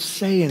doesn't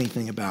say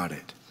anything about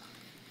it.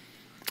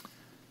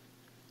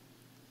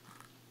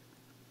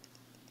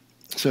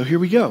 So here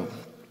we go.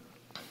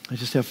 I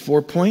just have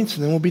 4 points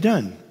and then we'll be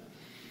done.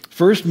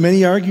 First,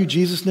 many argue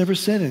Jesus never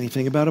said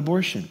anything about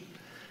abortion.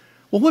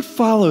 Well, what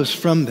follows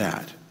from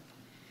that?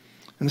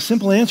 And the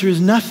simple answer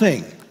is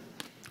nothing.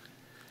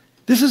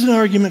 This is an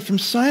argument from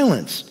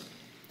silence.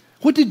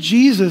 What did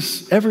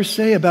Jesus ever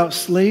say about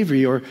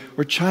slavery or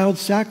child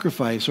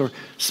sacrifice or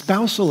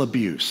spousal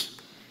abuse?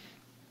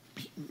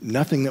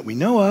 Nothing that we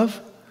know of.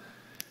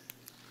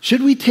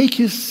 Should we take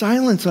his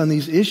silence on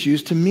these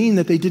issues to mean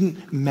that they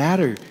didn't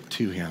matter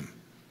to him?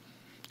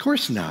 Of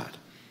course not.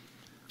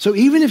 So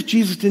even if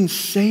Jesus didn't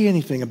say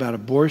anything about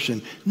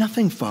abortion,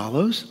 nothing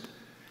follows.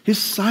 His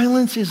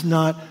silence is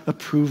not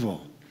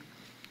approval.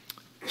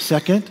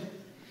 Second,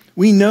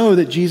 we know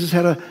that Jesus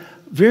had a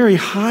very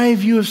high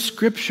view of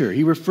Scripture.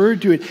 He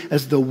referred to it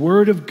as the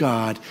Word of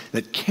God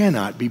that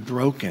cannot be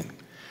broken.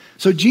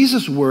 So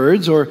Jesus'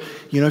 words, or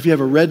if you have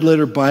a red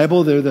letter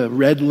Bible, they're the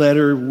red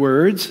letter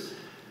words.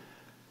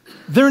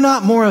 They're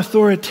not more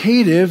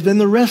authoritative than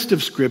the rest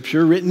of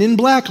Scripture written in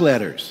black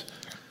letters.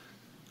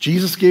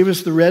 Jesus gave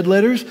us the red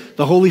letters.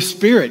 The Holy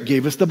Spirit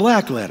gave us the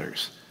black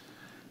letters.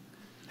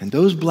 And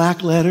those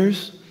black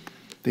letters,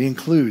 they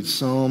include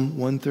Psalm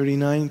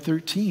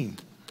 139:13.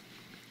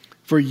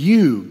 For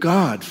you,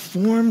 God,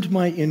 formed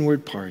my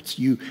inward parts.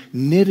 You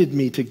knitted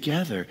me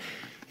together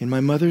in my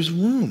mother's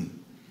womb.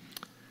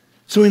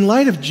 So in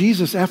light of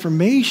Jesus'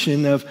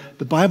 affirmation of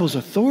the Bible's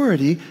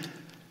authority,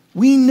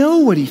 we know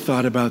what he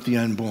thought about the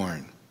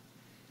unborn.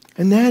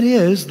 And that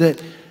is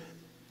that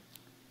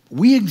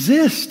we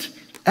exist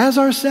as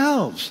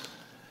ourselves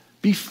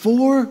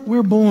before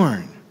we're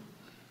born.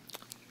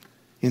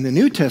 In the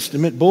New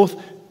Testament, both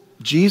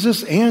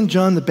Jesus and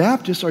John the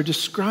Baptist are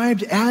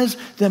described as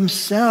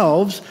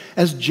themselves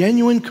as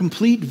genuine,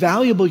 complete,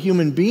 valuable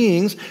human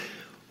beings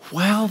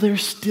while they're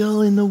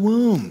still in the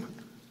womb.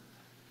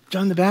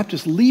 John the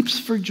Baptist leaps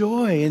for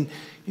joy in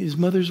his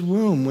mother's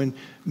womb when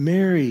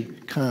Mary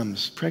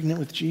comes pregnant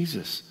with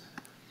Jesus.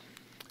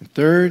 And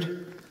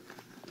third,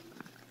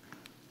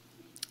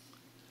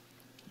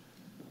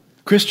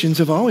 Christians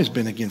have always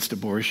been against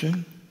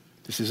abortion.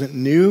 This isn't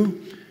new.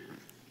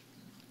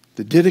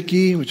 The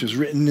Didache, which was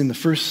written in the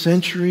 1st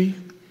century,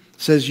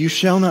 says, "You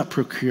shall not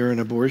procure an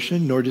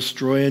abortion, nor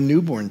destroy a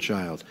newborn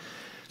child."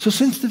 So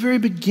since the very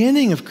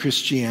beginning of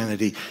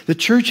Christianity, the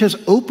church has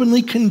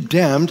openly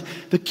condemned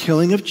the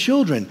killing of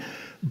children,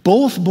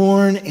 both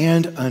born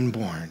and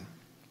unborn.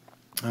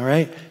 All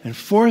right? And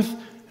fourth,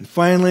 and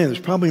finally, and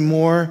there's probably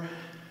more,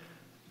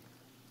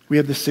 we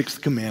have the 6th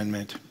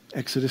commandment,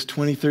 Exodus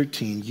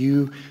 20:13,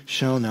 "You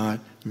shall not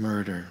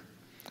murder."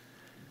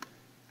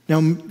 Now,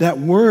 that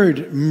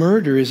word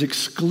murder is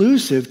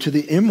exclusive to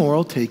the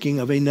immoral taking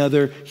of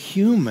another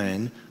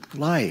human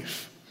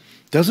life.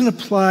 Doesn't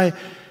apply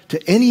to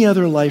any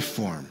other life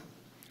form.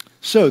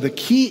 So the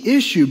key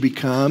issue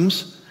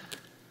becomes,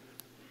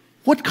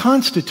 what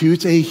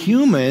constitutes a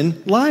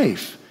human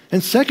life?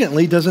 And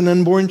secondly, does an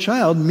unborn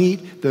child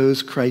meet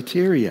those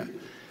criteria?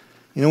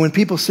 You know, when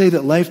people say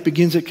that life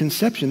begins at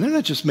conception, they're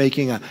not just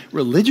making a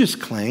religious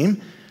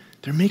claim,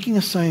 they're making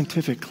a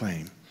scientific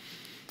claim.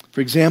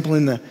 For example,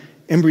 in the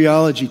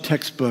embryology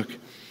textbook,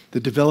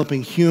 The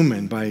Developing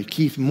Human by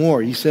Keith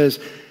Moore, he says,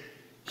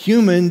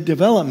 human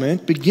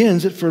development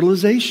begins at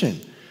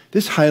fertilization.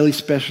 This highly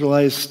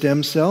specialized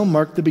stem cell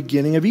marked the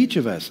beginning of each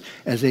of us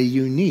as a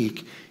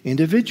unique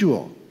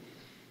individual.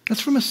 That's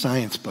from a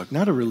science book,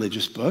 not a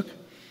religious book.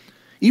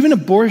 Even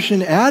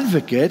abortion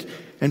advocate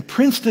and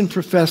Princeton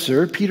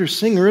professor Peter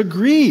Singer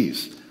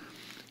agrees.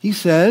 He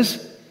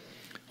says,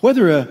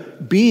 whether a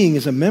being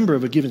is a member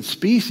of a given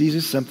species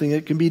is something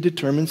that can be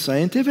determined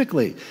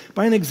scientifically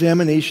by an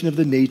examination of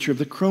the nature of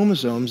the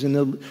chromosomes in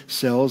the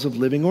cells of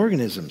living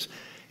organisms.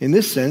 In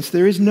this sense,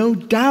 there is no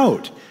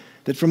doubt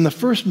that from the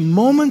first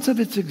moments of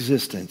its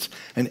existence,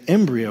 an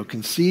embryo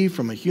conceived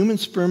from a human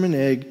sperm and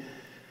egg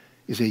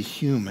is a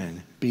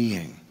human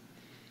being.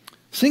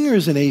 Singer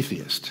is an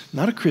atheist,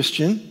 not a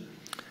Christian.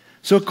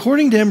 So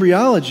according to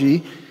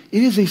embryology,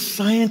 it is a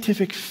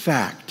scientific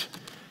fact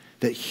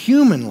that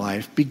human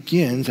life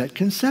begins at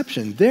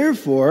conception.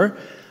 Therefore,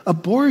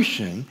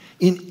 abortion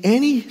in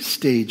any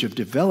stage of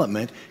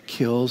development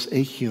kills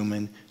a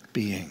human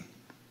being.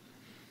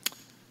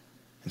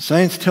 And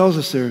science tells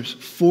us there's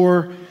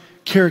 4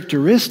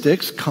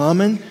 characteristics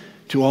common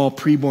to all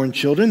preborn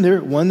children.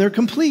 They're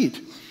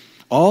complete.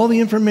 All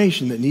the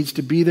information that needs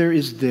to be there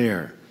is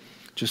there.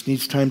 Just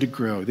needs time to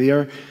grow. They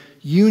are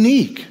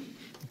unique.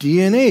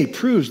 DNA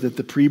proves that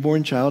the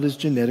preborn child is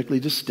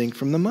genetically distinct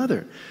from the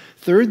mother.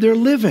 Third, they're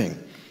living.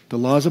 The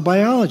laws of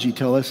biology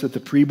tell us that the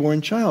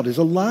preborn child is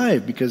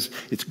alive because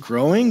it's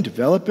growing,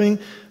 developing,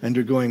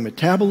 undergoing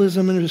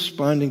metabolism, and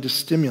responding to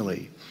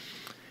stimuli.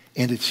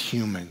 And it's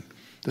human.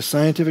 The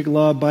scientific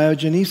law of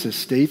biogenesis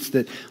states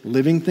that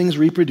living things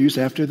reproduce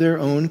after their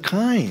own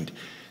kind.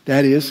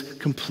 That is,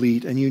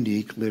 complete and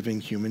unique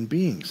living human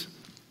beings.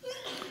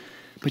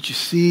 But you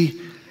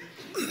see,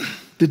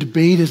 the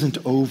debate isn't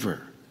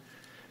over.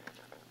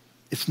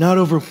 It's not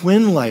over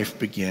when life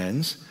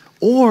begins,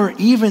 or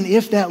even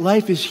if that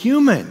life is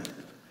human.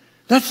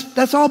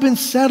 That's all been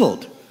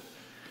settled.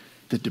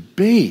 The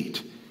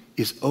debate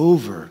is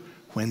over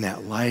when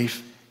that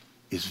life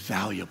is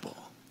valuable.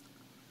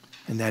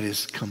 And that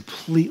is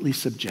completely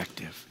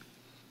subjective.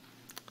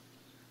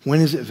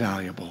 When is it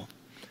valuable?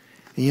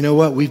 And you know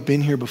what? We've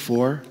been here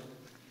before.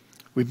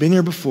 We've been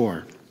here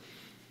before.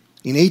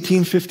 In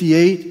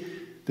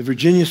 1858, the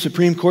Virginia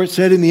Supreme Court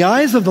said, in the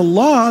eyes of the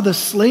law, the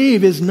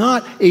slave is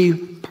not a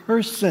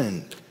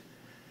person.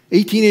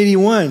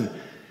 1881,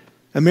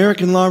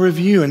 American Law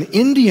Review, an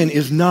Indian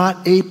is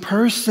not a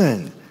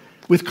person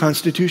with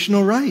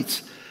constitutional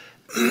rights.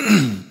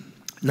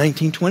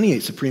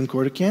 1928, Supreme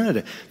Court of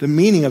Canada, the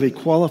meaning of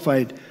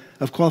qualified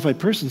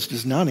persons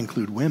does not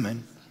include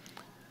women.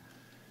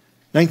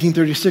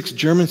 1936,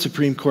 German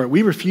Supreme Court,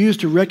 we refuse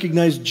to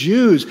recognize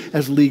Jews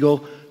as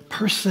legal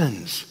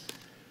persons.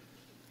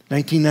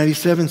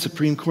 1997,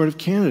 Supreme Court of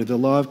Canada, the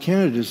law of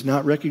Canada does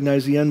not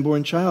recognize the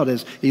unborn child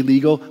as a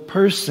legal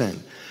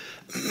person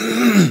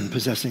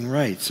possessing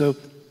rights. So,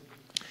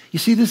 you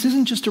see, this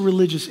isn't just a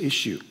religious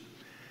issue,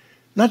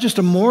 not just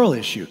a moral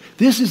issue.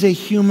 This is a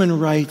human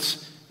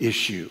rights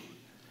issue.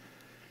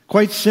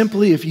 Quite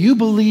simply, if you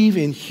believe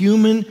in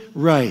human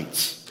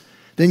rights,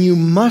 then you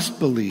must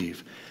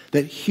believe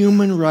that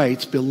human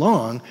rights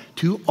belong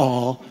to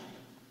all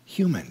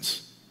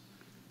humans.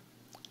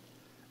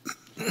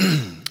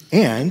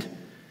 And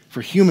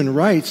for human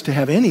rights to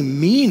have any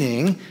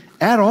meaning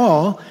at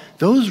all,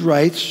 those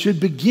rights should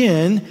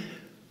begin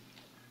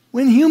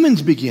when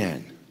humans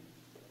begin,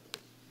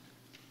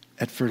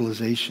 at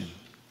fertilization.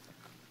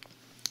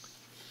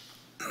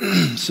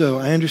 So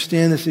I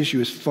understand this issue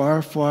is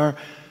far, far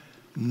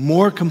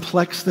more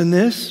complex than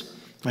this.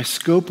 My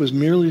scope was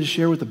merely to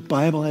share what the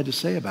Bible had to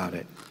say about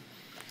it.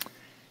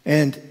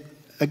 And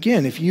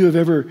again, if you have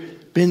ever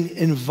been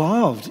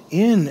involved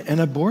in an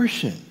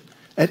abortion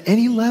at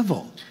any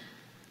level,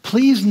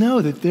 please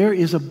know that there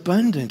is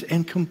abundant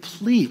and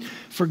complete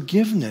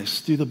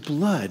forgiveness through the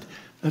blood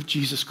of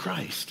Jesus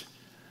Christ.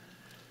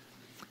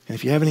 And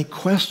if you have any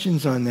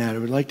questions on that or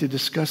would like to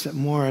discuss it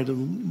more, I'd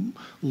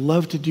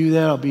love to do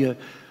that. I'll be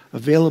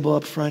available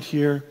up front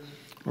here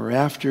or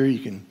after. You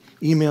can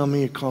email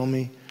me or call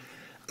me.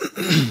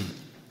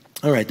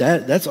 All right,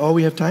 that's all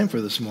we have time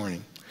for this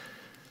morning.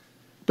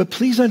 But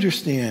please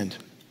understand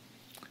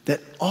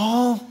that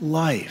all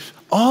life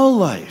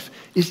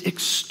is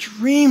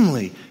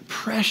extremely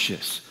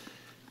precious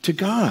to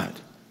God.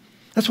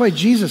 That's why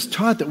Jesus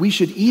taught that we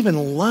should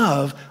even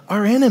love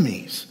our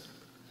enemies.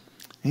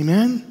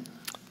 Amen?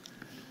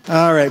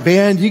 All right,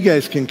 band, you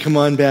guys can come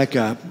on back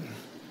up.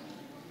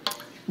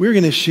 We're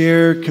going to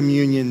share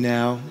communion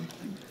now,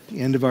 at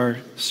the end of our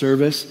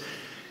service.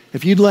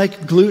 If you'd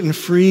like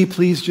gluten-free,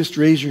 please just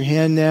raise your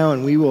hand now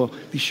and we will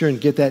be sure and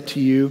get that to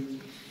you.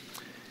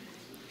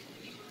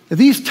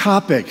 These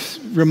topics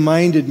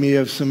reminded me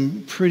of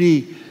some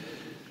pretty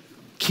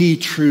key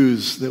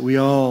truths that we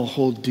all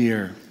hold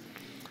dear.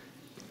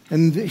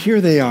 And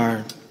here they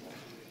are.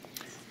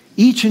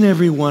 Each and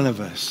every one of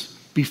us,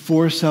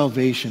 before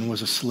salvation,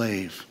 was a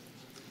slave.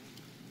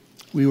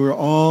 We were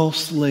all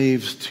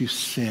slaves to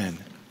sin.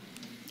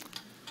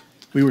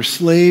 We were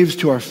slaves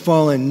to our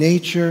fallen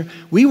nature.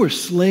 We were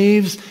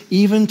slaves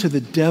even to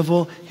the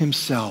devil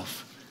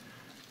himself.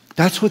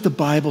 That's what the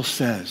Bible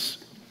says.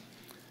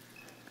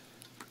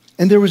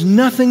 And there was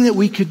nothing that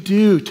we could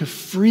do to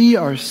free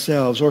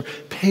ourselves or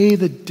pay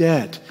the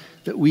debt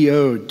that we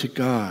owed to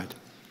God.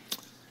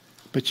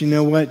 But you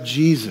know what?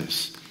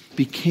 Jesus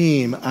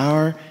became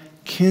our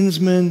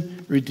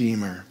kinsman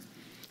redeemer.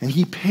 And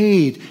he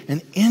paid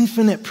an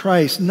infinite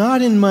price,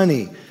 not in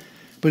money,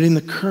 but in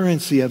the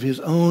currency of his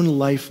own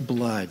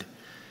lifeblood,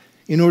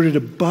 in order to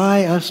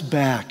buy us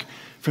back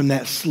from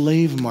that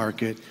slave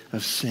market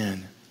of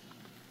sin.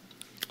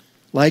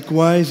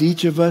 Likewise,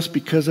 each of us,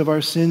 because of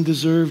our sin,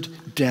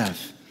 deserved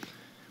death.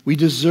 We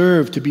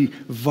deserve to be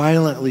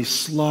violently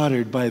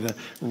slaughtered by the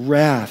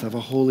wrath of a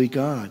holy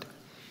God.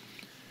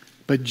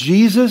 But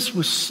Jesus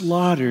was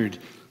slaughtered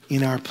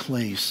in our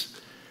place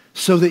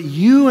so that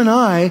you and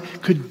I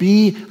could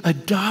be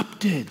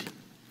adopted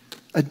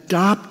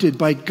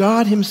by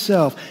God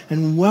himself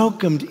and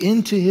welcomed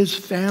into his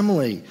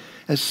family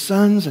as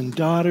sons and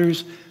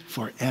daughters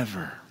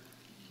forever.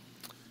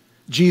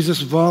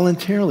 Jesus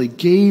voluntarily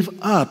gave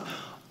up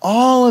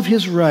all of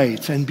his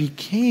rights and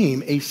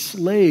became a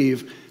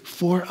slave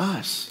for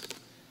us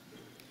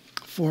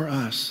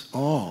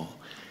all,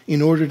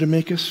 in order to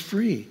make us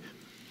free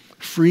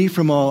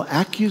from all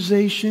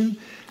accusation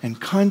and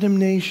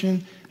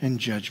condemnation and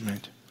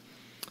judgment.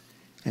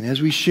 And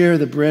as we share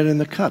the bread and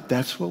the cup,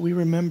 that's what we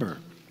remember,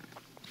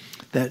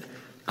 that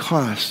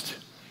cost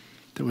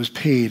that was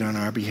paid on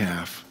our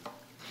behalf.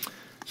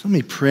 So let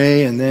me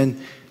pray, and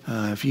then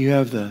if you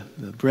have the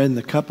bread and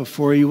the cup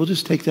before you, we'll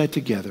just take that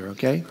together,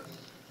 okay?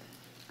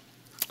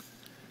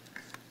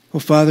 Well,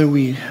 Father,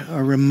 we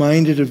are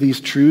reminded of these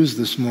truths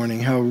this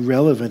morning, how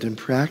relevant and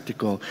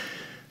practical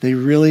they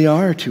really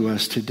are to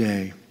us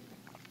today.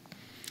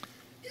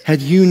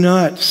 Had you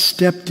not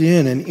stepped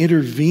in and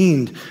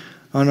intervened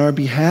on our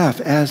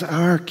behalf as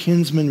our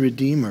kinsman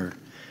redeemer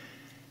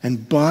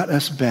and bought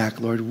us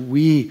back, Lord,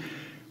 we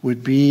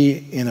would be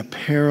in a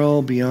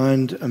peril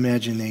beyond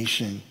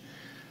imagination.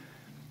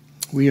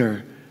 We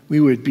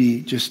would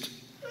be just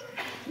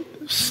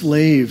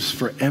slaves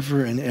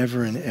forever and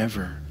ever and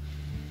ever.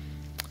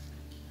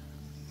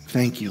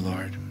 Thank you,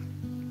 Lord.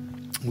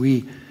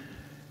 We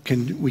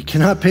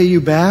cannot pay you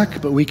back,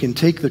 but we can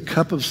take the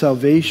cup of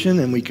salvation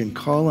and we can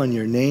call on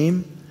your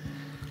name.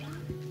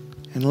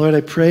 And Lord, I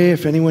pray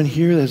if anyone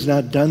here has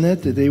not done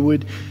that they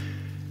would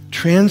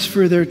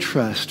transfer their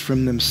trust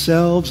from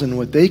themselves and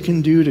what they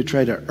can do to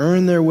try to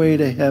earn their way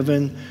to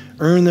heaven,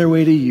 earn their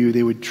way to you.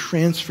 They would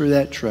transfer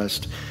that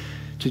trust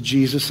to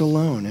Jesus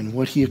alone and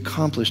what he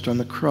accomplished on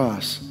the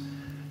cross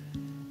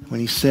when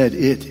he said,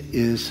 "It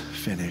is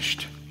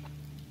finished."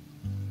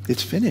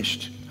 It's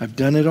finished. I've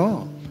done it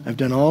all. I've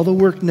done all the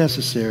work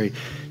necessary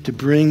to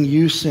bring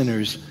you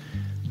sinners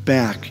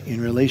back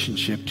in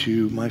relationship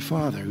to my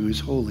Father who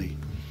is holy.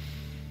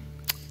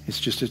 It's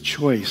just a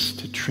choice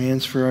to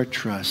transfer our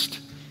trust.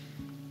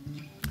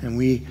 And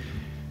we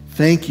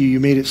thank you. You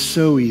made it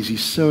so easy,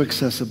 so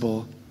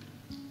accessible.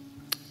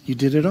 You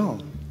did it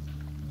all.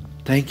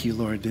 Thank you,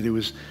 Lord, that it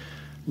was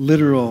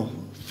literal,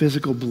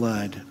 physical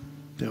blood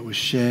that was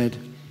shed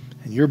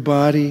and your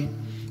body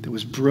that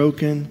was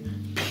broken,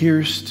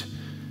 pierced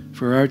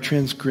for our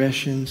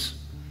transgressions,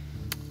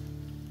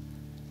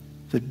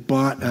 that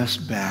bought us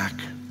back,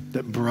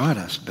 that brought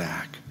us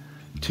back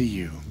to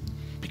you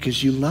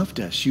because you loved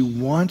us. You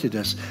wanted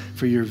us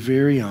for your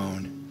very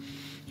own.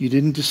 You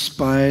didn't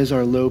despise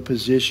our low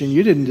position.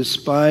 You didn't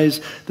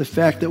despise the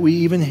fact that we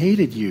even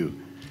hated you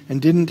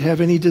and didn't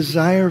have any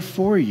desire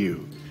for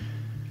you.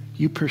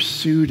 You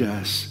pursued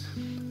us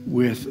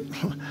with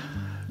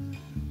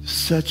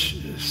such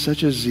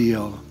a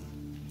zeal.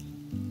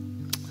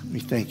 We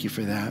thank you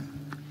for that.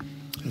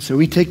 And so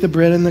we take the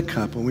bread and the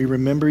cup and we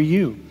remember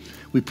you.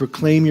 We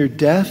proclaim your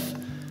death.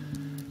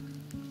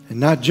 And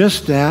not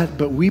just that,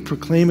 but we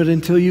proclaim it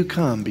until you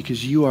come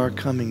because you are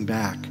coming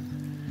back.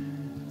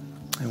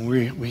 And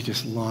we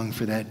just long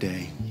for that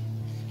day.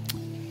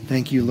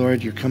 Thank you,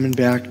 Lord. You're coming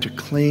back to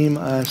claim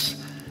us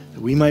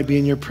that we might be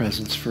in your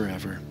presence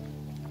forever.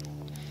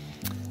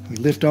 We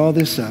lift all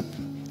this up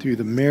through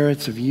the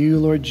merits of you,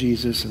 Lord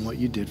Jesus, and what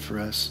you did for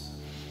us.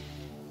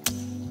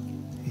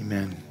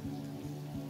 Amen.